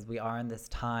to because we are in this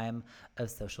time of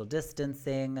social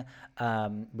distancing.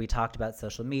 We talked about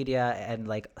social media, and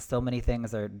like so many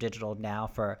things are digital now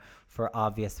for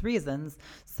obvious reasons.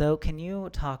 So can you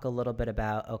talk a little bit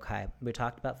about, okay, we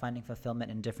talked about finding fulfillment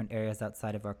in different areas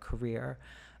outside of our career.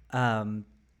 Um,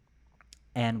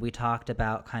 and we talked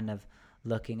about kind of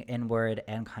looking inward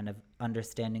and kind of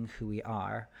understanding who we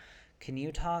are. Can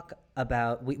you talk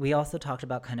about, we also talked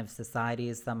about kind of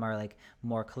societies, some are like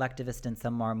more collectivist and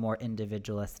some are more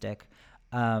individualistic.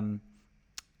 Um,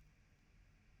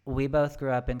 we both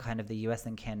grew up in kind of the US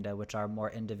and Canada, which are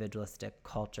more individualistic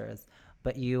cultures,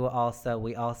 but we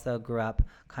also grew up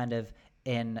kind of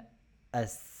in a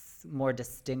more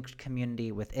distinct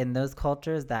community within those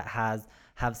cultures that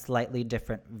have slightly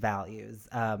different values,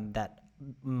 that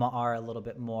are a little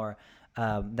bit more,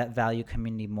 that value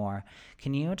community more.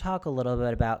 Can you talk a little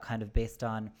bit about kind of based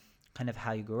on kind of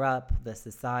how you grew up, the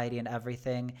society and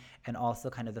everything, and also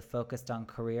kind of the focused on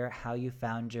career, how you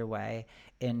found your way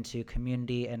into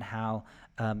community, and how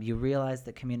you realized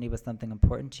that community was something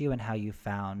important to you, and how you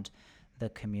found the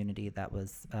community that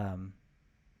was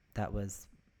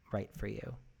right for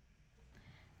you?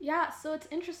 Yeah, so it's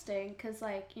interesting because,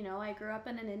 like, I grew up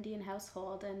in an Indian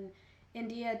household, and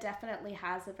India definitely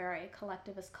has a very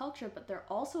collectivist culture, but they're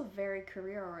also very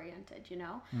career oriented, you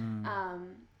know?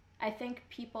 I think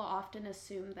people often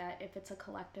assume that if it's a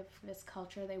collectivist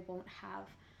culture, they won't have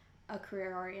a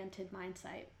career oriented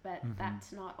mindset, but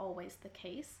that's not always the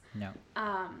case. No.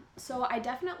 So I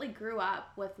definitely grew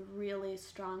up with really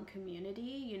strong community,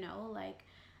 you know, like,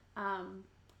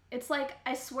 it's like,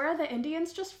 I swear the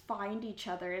Indians just find each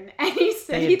other in any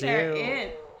city they're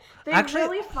in. They Actually,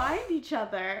 really find each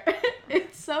other.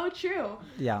 It's so true.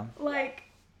 Yeah. Like,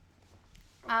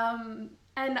 and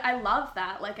I love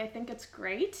that. Like, I think it's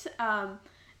great.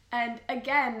 And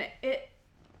again,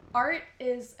 art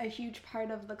is a huge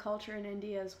part of the culture in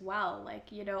India as well.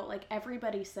 Like, you know, like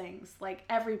everybody sings. Like,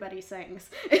 everybody sings.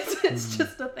 It's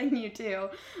just a thing you do.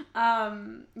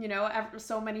 You know,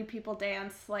 so many people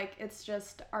dance. Like, it's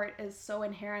just, art is so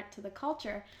inherent to the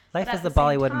culture. Life is a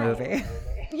Bollywood movie.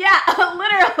 Yeah,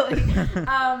 literally.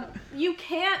 You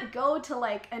can't go to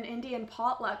like an Indian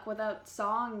potluck without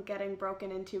song getting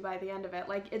broken into by the end of it.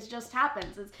 Like, it just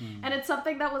happens. And it's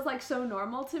something that was like so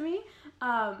normal to me,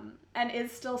 and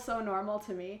is still so normal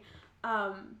to me.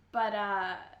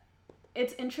 But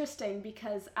it's interesting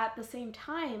because at the same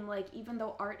time, like, even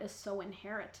though art is so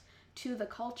inherent to the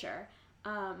culture,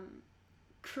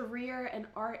 career and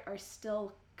art are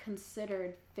still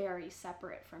considered very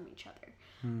separate from each other.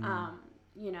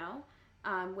 You know,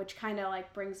 which kind of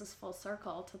like brings us full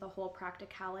circle to the whole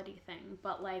practicality thing.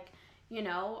 But like, you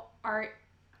know, art,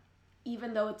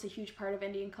 even though it's a huge part of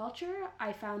Indian culture,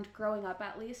 I found growing up,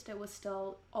 at least, it was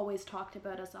still always talked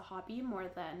about as a hobby more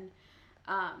than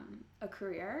a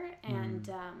career. And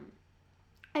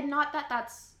not that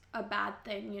that's a bad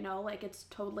thing, you know, like, it's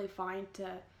totally fine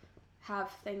to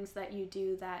have things that you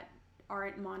do that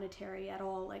aren't monetary at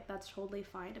all. Like, that's totally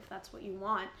fine if that's what you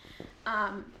want.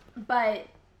 But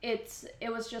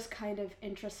it was just kind of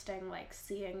interesting, like,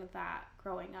 seeing that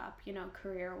growing up, you know,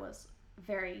 career was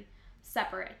very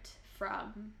separate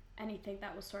from anything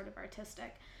that was sort of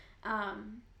artistic.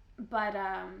 But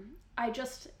I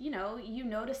just, you know, you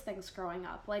notice things growing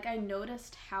up. Like, I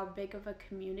noticed how big of a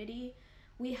community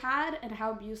we had and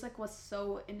how music was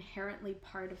so inherently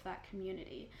part of that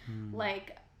community.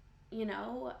 Like, you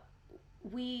know,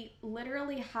 we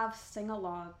literally have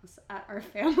sing-alongs at our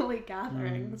family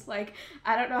gatherings. Like,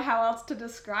 I don't know how else to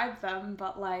describe them,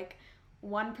 but like,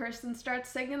 one person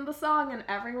starts singing the song and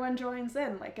everyone joins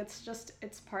in. Like, it's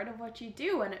part of what you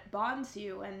do, and it bonds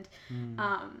you. And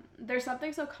there's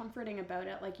something so comforting about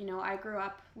it. Like, you know, I grew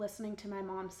up listening to my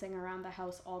mom sing around the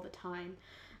house all the time.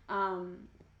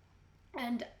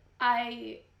 And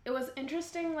it was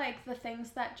interesting, like, the things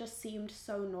that just seemed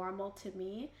so normal to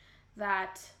me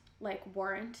that like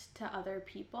weren't to other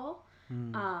people.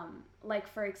 Like,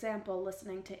 for example,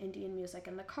 listening to Indian music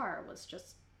in the car was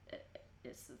just,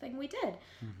 it's the thing we did.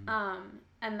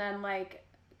 And then like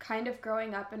kind of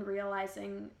growing up and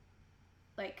realizing,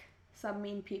 like, some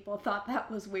mean people thought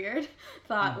that was weird,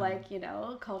 like, you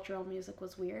know, cultural music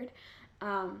was weird.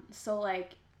 So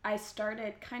like I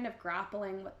started kind of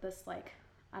grappling with this, like,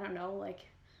 I don't know, like,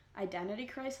 identity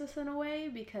crisis in a way,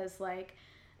 because like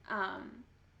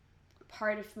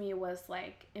part of me was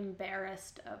like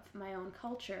embarrassed of my own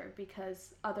culture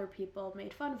because other people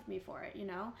made fun of me for it, you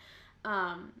know,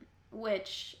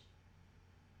 which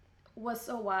was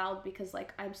so wild because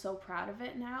like I'm so proud of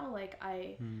it now. Like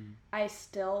I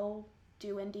still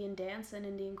do Indian dance and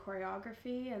Indian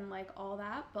choreography and like all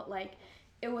that, but like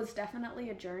it was definitely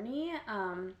a journey,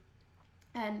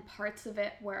 and parts of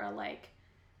it were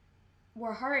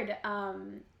hard,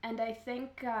 and I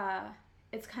think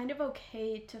it's kind of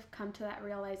okay to come to that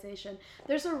realization.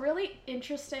 There's a really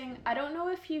interesting, I don't know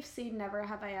if you've seen Never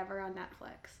Have I Ever on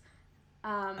Netflix.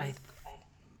 I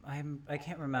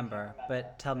can't remember,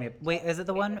 but tell me. Wait, is it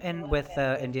the one with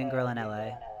the Indian girl in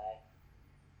LA?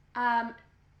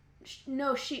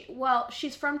 No,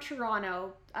 she's from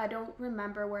Toronto. I don't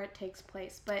remember where it takes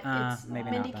place, but it's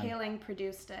Mindy Kaling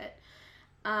produced it.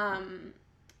 Tell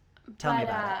me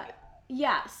about it.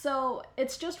 Yeah, so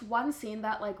it's just one scene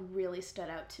that like really stood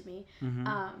out to me.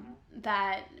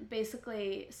 That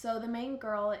basically, so the main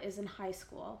girl is in high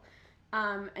school,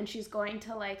 and she's going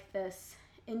to like this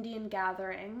Indian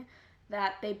gathering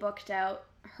that they booked out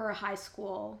her high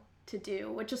school to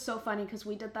do, which is so funny because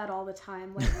we did that all the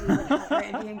time. Like, we would have our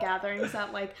Indian gatherings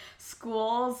at like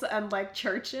schools and like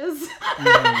churches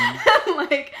and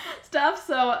like stuff.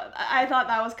 So I thought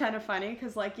that was kind of funny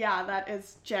because like, yeah, that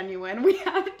is genuine. We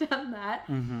have done that.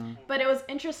 But it was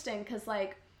interesting because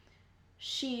like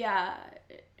she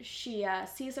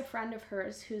sees a friend of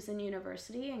hers who's in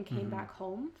university and came back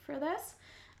home for this.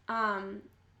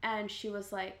 And she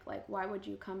was like, why would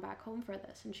you come back home for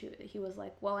this? And he was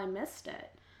like, well, I missed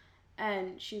it.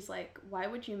 And she's like, why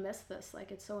would you miss this?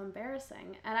 Like, it's so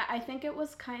embarrassing. And I think it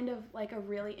was kind of like a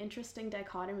really interesting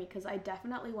dichotomy, because I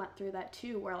definitely went through that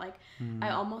too, where like I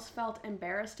almost felt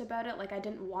embarrassed about it. Like, I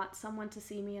didn't want someone to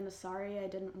see me in a sari. I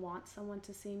didn't want someone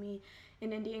to see me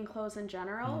in Indian clothes in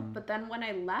general. But then when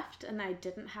I left and I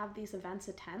didn't have these events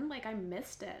attend, like, I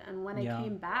missed it. And when I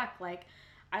came back, like,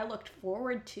 I looked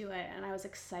forward to it and I was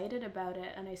excited about it,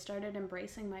 and I started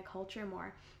embracing my culture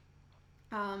more.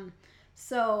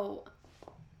 So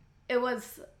it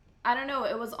was, I don't know,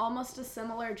 it was almost a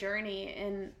similar journey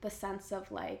in the sense of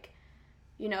like,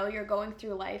 you know, you're going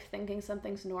through life thinking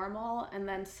something's normal, and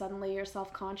then suddenly you're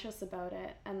self-conscious about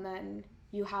it, and then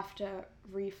you have to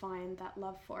refine that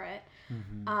love for it.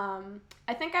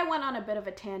 I think I went on a bit of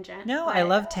a tangent. No, I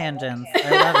love tangents. I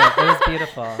love it. It was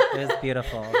beautiful. It was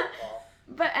beautiful.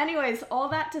 But anyways, all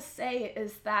that to say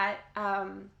is that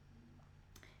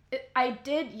I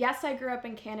grew up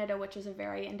in Canada, which is a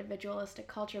very individualistic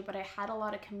culture, but I had a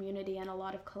lot of community and a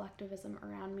lot of collectivism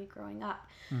around me growing up.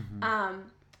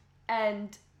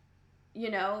 And, you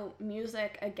know,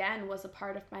 music, again, was a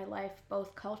part of my life,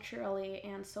 both culturally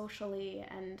and socially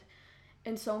and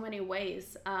in so many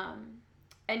ways.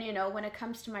 And, you know, when it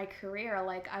comes to my career,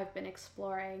 like, I've been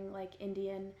exploring, like,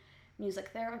 Indian music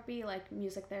therapy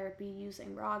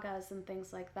using ragas and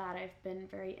things like that. I've been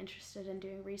very interested in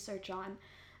doing research on.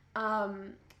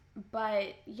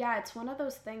 But yeah, it's one of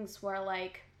those things where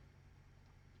like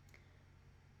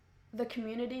the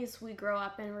communities we grow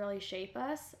up in really shape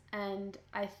us, and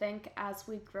I think as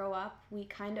we grow up we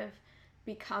kind of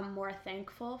become more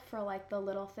thankful for like the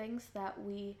little things that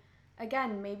we,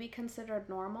 again, maybe considered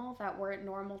normal that weren't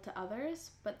normal to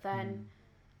others, but then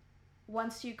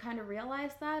once you kind of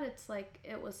realize that, it's like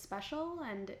it was special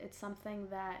and it's something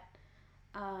that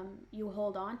you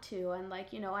hold on to. And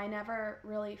like, you know, I never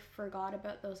really forgot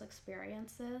about those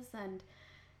experiences. And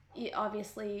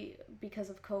obviously because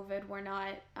of COVID, we're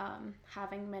not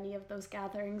having many of those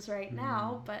gatherings right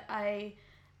now, but I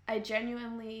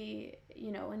genuinely,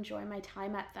 you know, enjoy my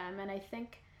time at them. And I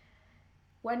think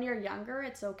when you're younger,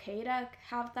 it's okay to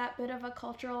have that bit of a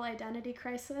cultural identity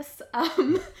crisis.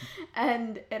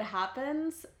 And it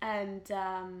happens. And,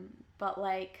 but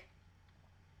like,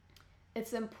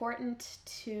 it's important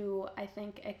to, I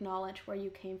think, acknowledge where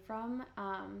you came from.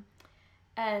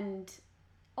 And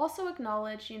also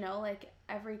acknowledge, you know, like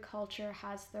every culture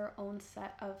has their own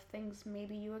set of things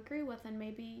maybe you agree with and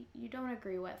maybe you don't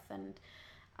agree with. And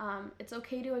it's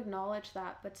okay to acknowledge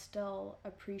that, but still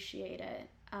appreciate it.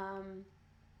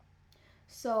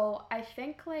 So I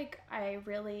think like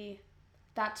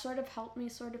that sort of helped me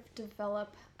sort of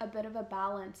develop a bit of a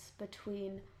balance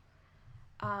between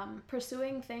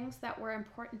pursuing things that were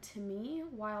important to me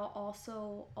while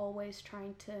also always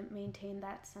trying to maintain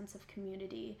that sense of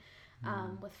community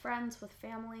with friends, with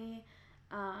family,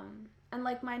 and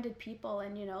like-minded people.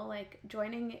 And, you know, like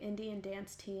joining Indian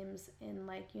dance teams in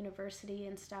like university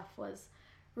and stuff was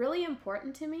really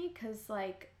important to me, because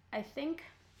like I think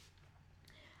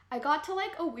I got to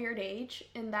like a weird age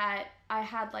in that I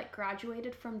had like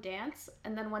graduated from dance,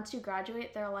 and then once you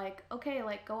graduate they're like, okay,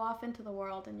 like go off into the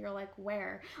world, and you're like,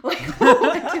 where? Like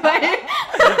what do I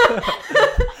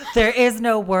There is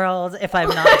no world if I'm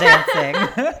not dancing.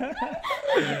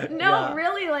 No,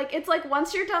 really, like it's like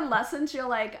once you're done lessons you're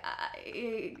like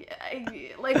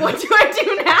like what do I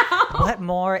do now? What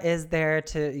more is there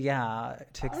to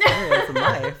experience in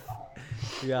life?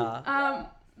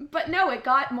 But no, it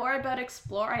got more about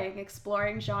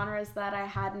exploring genres that I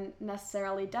hadn't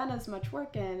necessarily done as much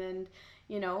work in, and,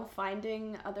 you know,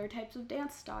 finding other types of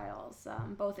dance styles,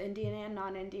 both Indian and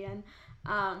non-Indian.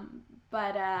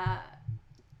 But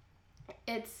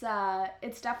it's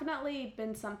definitely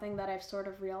been something that I've sort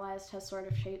of realized has sort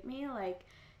of shaped me, like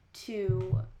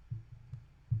to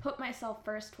put myself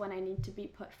first when I need to be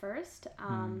put first,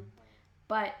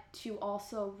 but to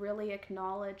also really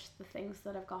acknowledge the things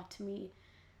that have got to me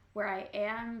where I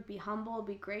am, be humble,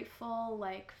 be grateful,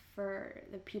 like for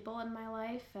the people in my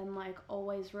life, and like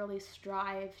always really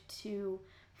strive to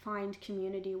find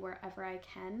community wherever I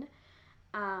can.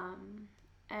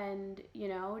 And, you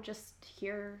know, just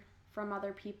hear from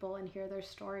other people and hear their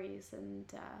stories. And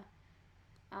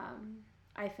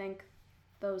I think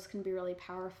those can be really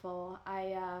powerful.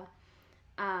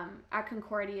 At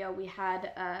Concordia, we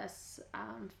had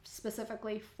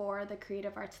specifically for the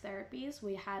creative arts therapies,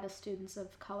 we had a Students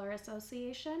of Color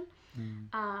Association.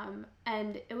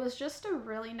 And it was just a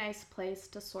really nice place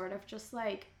to sort of just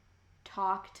like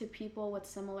talk to people with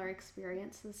similar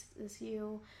experiences as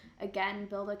you, again,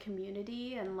 build a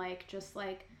community and like just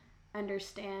like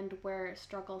understand where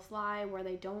struggles lie, where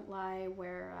they don't lie,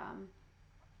 where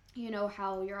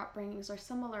how your upbringings are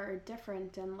similar or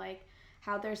different, and like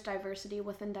how there's diversity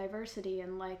within diversity,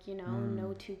 and like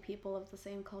no two people of the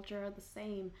same culture are the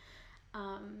same.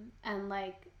 And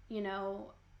like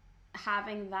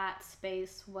having that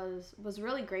space was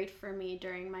really great for me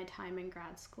during my time in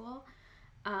grad school,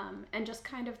 and just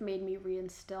kind of made me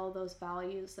reinstill those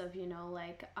values of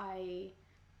like I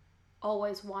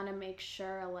always want to make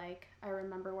sure like I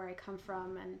remember where I come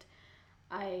from, and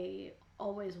I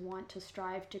always want to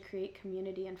strive to create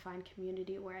community and find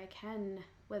community where I can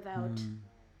without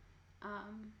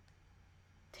um,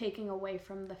 taking away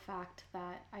from the fact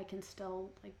that I can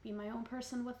still like be my own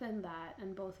person within that,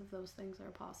 and both of those things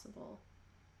are possible.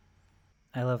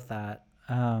 I love that.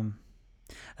 I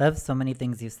love so many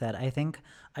things you said. I think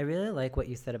I really like what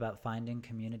you said about finding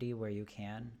community where you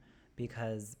can,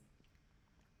 because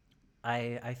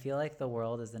I feel like the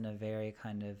world is in a very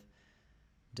kind of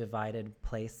divided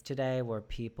place today where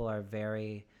people are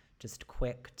very just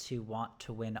quick to want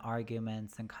to win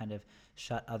arguments and kind of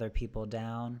shut other people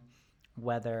down,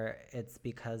 whether it's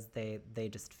because they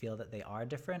just feel that they are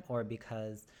different, or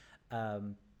because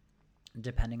um,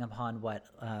 depending upon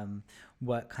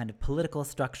what kind of political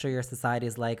structure your society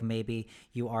is like, maybe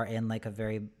you are in like a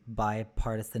very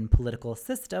bipartisan political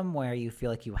system where you feel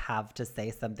like you have to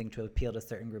say something to appeal to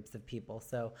certain groups of people.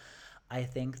 So I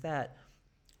think that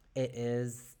it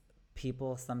is,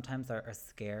 people sometimes are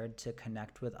scared to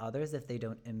connect with others if they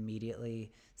don't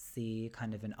immediately see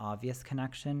kind of an obvious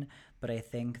connection. But I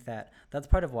think that that's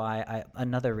part of why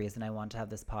another reason I want to have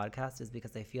this podcast is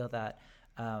because I feel that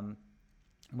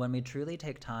when we truly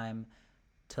take time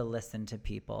to listen to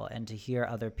people and to hear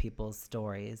other people's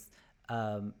stories,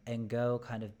 and go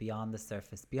kind of beyond the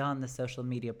surface, beyond the social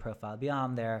media profile,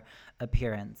 beyond their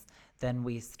appearance, then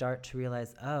we start to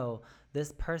realize, oh,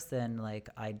 this person, like,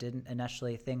 I didn't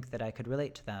initially think that I could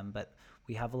relate to them, but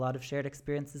we have a lot of shared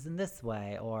experiences in this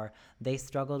way, or they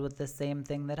struggled with the same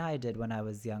thing that I did when I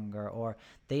was younger, or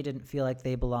they didn't feel like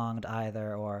they belonged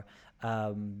either, or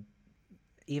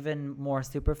even more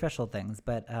superficial things.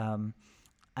 But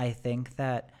I think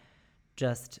that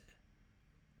just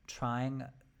trying,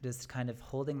 just kind of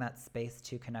holding that space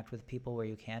to connect with people where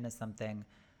you can is something,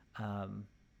 um,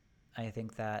 I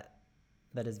think that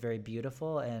is very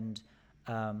beautiful. And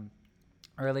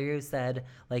earlier you said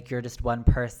like you're just one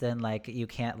person, like you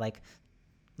can't like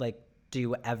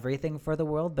do everything for the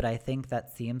world, but I think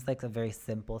that seems like a very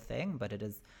simple thing, but it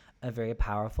is a very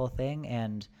powerful thing,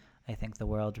 and I think the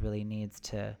world really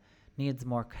needs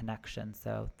more connection.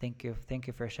 So thank you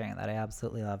for sharing that. I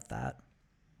absolutely love that.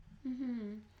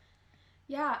 Mm-hmm.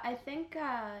 Yeah, I think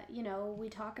we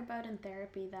talk about in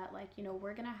therapy that like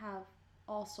we're gonna have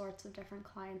all sorts of different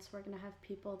clients. We're gonna have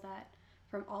people that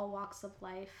from all walks of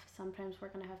life. Sometimes we're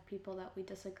gonna have people that we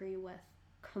disagree with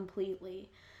completely,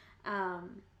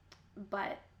 um,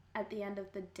 but at the end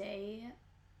of the day,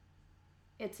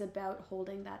 it's about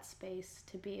holding that space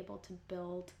to be able to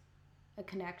build a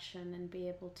connection and be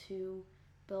able to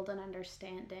build an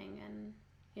understanding, and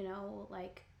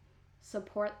like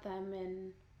support them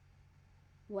in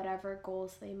whatever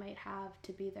goals they might have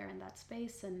to be there in that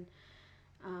space. And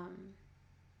um,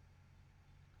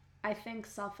 I think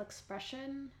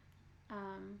self-expression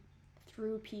um,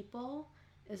 through people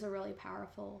is a really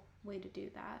powerful way to do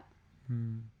that.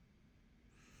 Hmm.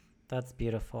 That's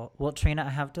beautiful. Well, Trina, I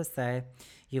have to say,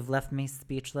 you've left me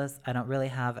speechless. I don't really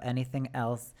have anything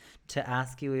else to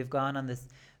ask you. We've gone on this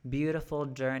beautiful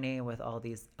journey with all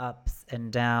these ups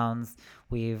and downs.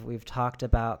 We've talked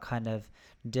about kind of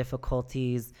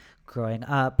difficulties growing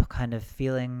up, kind of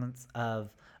feelings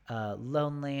of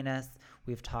loneliness.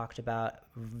 We've talked about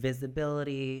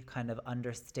visibility, kind of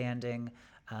understanding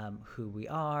who we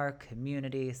are,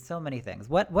 community, so many things.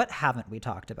 What haven't we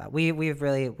talked about? We've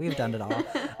done it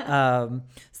all.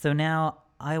 So now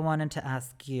I wanted to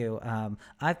ask you.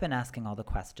 I've been asking all the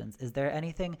questions. Is there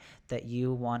anything that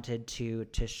you wanted to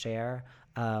share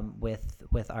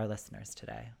with our listeners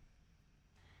today?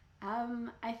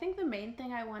 I think the main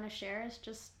thing I want to share is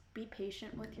just be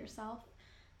patient with yourself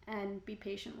and be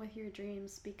patient with your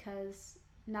dreams, because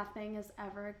nothing is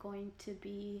ever going to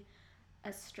be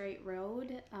a straight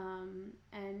road.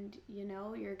 And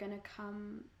you're going to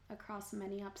come across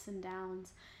many ups and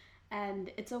downs,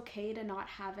 and it's okay to not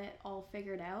have it all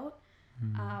figured out.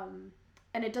 Mm.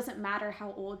 And it doesn't matter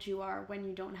how old you are when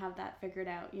you don't have that figured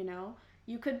out.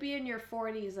 You could be in your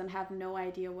 40s and have no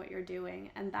idea what you're doing,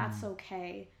 and that's Mm.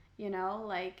 okay.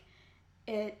 Like,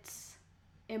 it's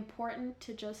important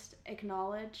to just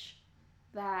acknowledge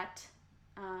that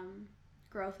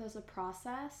growth is a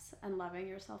process and loving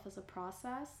yourself is a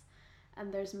process.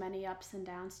 and there's many ups and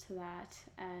downs to that.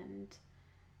 And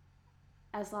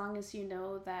as long as you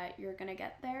know that you're going to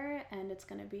get there and it's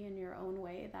going to be in your own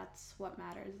way, that's what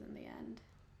matters in the end.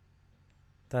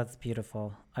 That's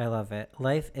beautiful. I love it.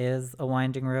 Life is a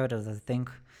winding road, as I think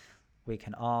we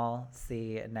can all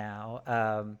see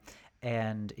now.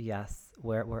 And yes,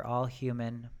 we're all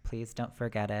human. Please don't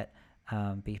forget it.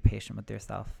 Be patient with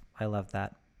yourself. I love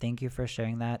that. Thank you for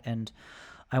sharing that. And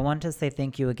I want to say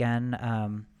thank you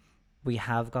again. We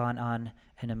have gone on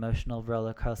an emotional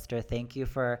roller coaster. Thank you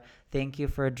for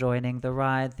joining the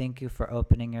ride. Thank you for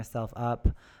opening yourself up.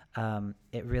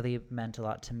 It really meant a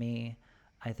lot to me.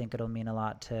 I think it'll mean a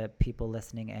lot to people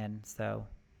listening in. So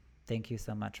thank you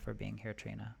so much for being here,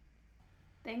 Trina.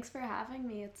 Thanks for having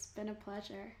me. It's been a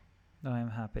pleasure. Oh, I'm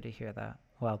happy to hear that.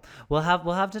 Well, we'll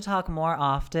have to talk more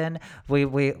often.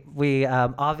 We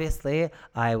obviously,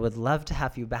 I would love to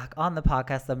have you back on the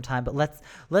podcast sometime, but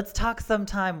let's talk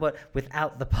sometime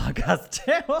without the podcast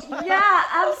too. Yeah,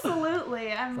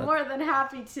 absolutely. I'm more than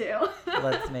happy to.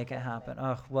 Let's make it happen.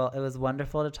 Oh, well, it was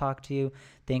wonderful to talk to you.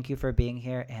 Thank you for being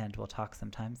here, and we'll talk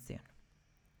sometime soon.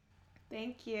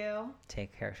 Thank you.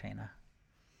 Take care, Shayna.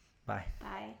 Bye.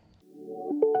 Bye.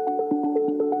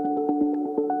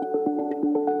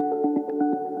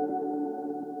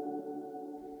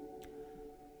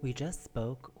 We just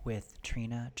spoke with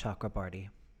Trina Chakrabarty.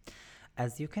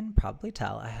 As you can probably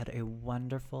tell, I had a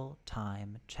wonderful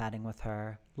time chatting with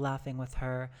her, laughing with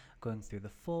her, going through the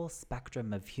full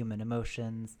spectrum of human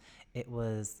emotions. It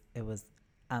was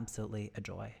absolutely a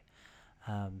joy.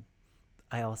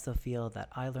 I also feel that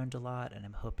I learned a lot, and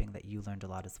I'm hoping that you learned a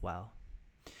lot as well.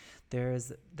 There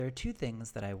are two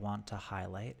things that I want to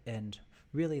highlight, and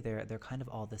really they're kind of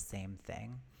all the same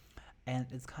thing. And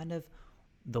it's kind of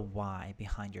the why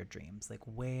behind your dreams. Like,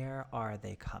 where are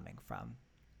they coming from?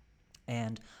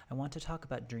 And I want to talk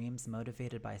about dreams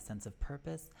motivated by a sense of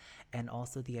purpose, and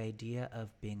also the idea of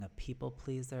being a people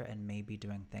pleaser and maybe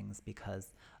doing things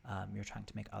because you're trying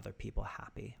to make other people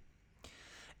happy.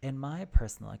 In my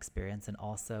personal experience, and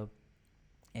also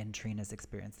in Trina's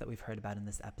experience that we've heard about in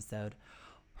this episode,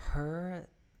 her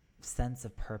sense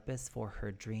of purpose for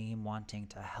her dream, wanting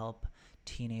to help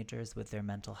teenagers with their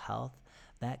mental health,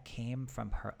 that came from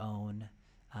her own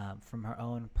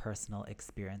personal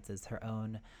experiences, her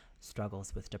own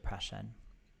struggles with depression.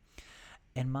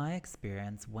 In my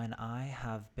experience, when I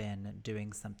have been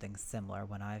doing something similar,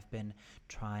 when I've been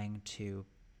trying to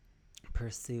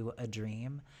pursue a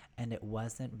dream and it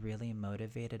wasn't really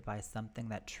motivated by something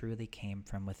that truly came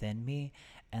from within me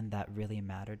and that really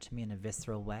mattered to me in a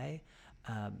visceral way,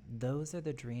 those are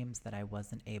the dreams that I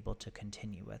wasn't able to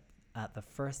continue with. At the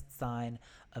first sign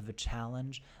of a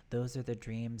challenge, those are the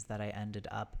dreams that I ended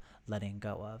up letting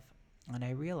go of. And I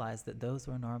realized that those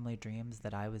were normally dreams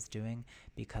that I was doing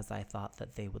because I thought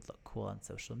that they would look cool on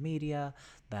social media,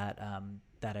 that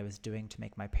I was doing to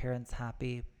make my parents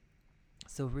happy.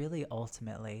 So really,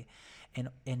 ultimately,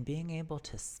 in being able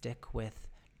to stick with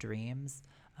dreams,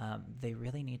 they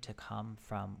really need to come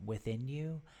from within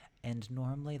you. And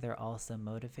normally they're also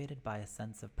motivated by a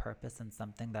sense of purpose and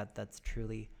something that's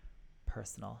truly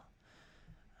personal.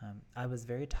 I was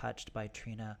very touched by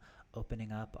Trina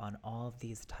opening up on all of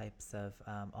these types of,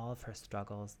 all of her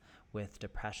struggles with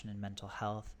depression and mental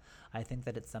health. I think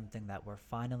that it's something that we're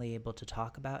finally able to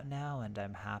talk about now, and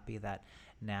I'm happy that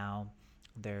now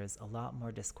there's a lot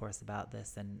more discourse about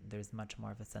this and there's much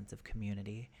more of a sense of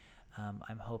community.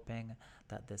 I'm hoping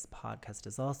that this podcast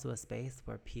is also a space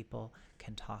where people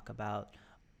can talk about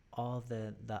all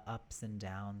the ups and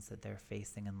downs that they're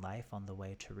facing in life on the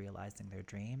way to realizing their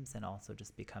dreams and also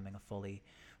just becoming a fully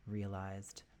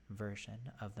realized version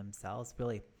of themselves,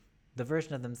 really the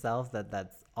version of themselves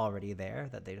that's already there,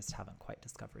 that they just haven't quite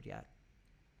discovered yet.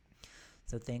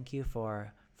 So thank you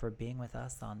for being with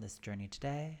us on this journey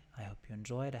today. I hope you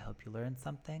enjoyed. I hope you learned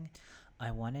something.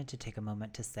 I wanted to take a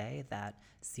moment to say that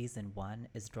season 1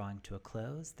 is drawing to a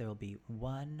close. There will be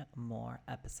one more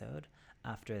episode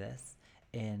after this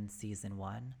in season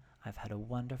 1. I've had a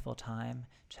wonderful time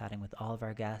chatting with all of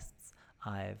our guests.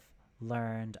 I've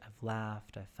learned, I've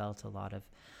laughed, I've felt a lot of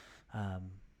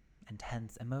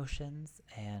intense emotions,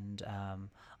 and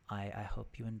I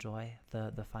hope you enjoy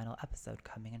the final episode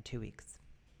coming in 2 weeks.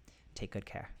 Take good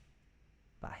care.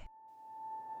 Bye.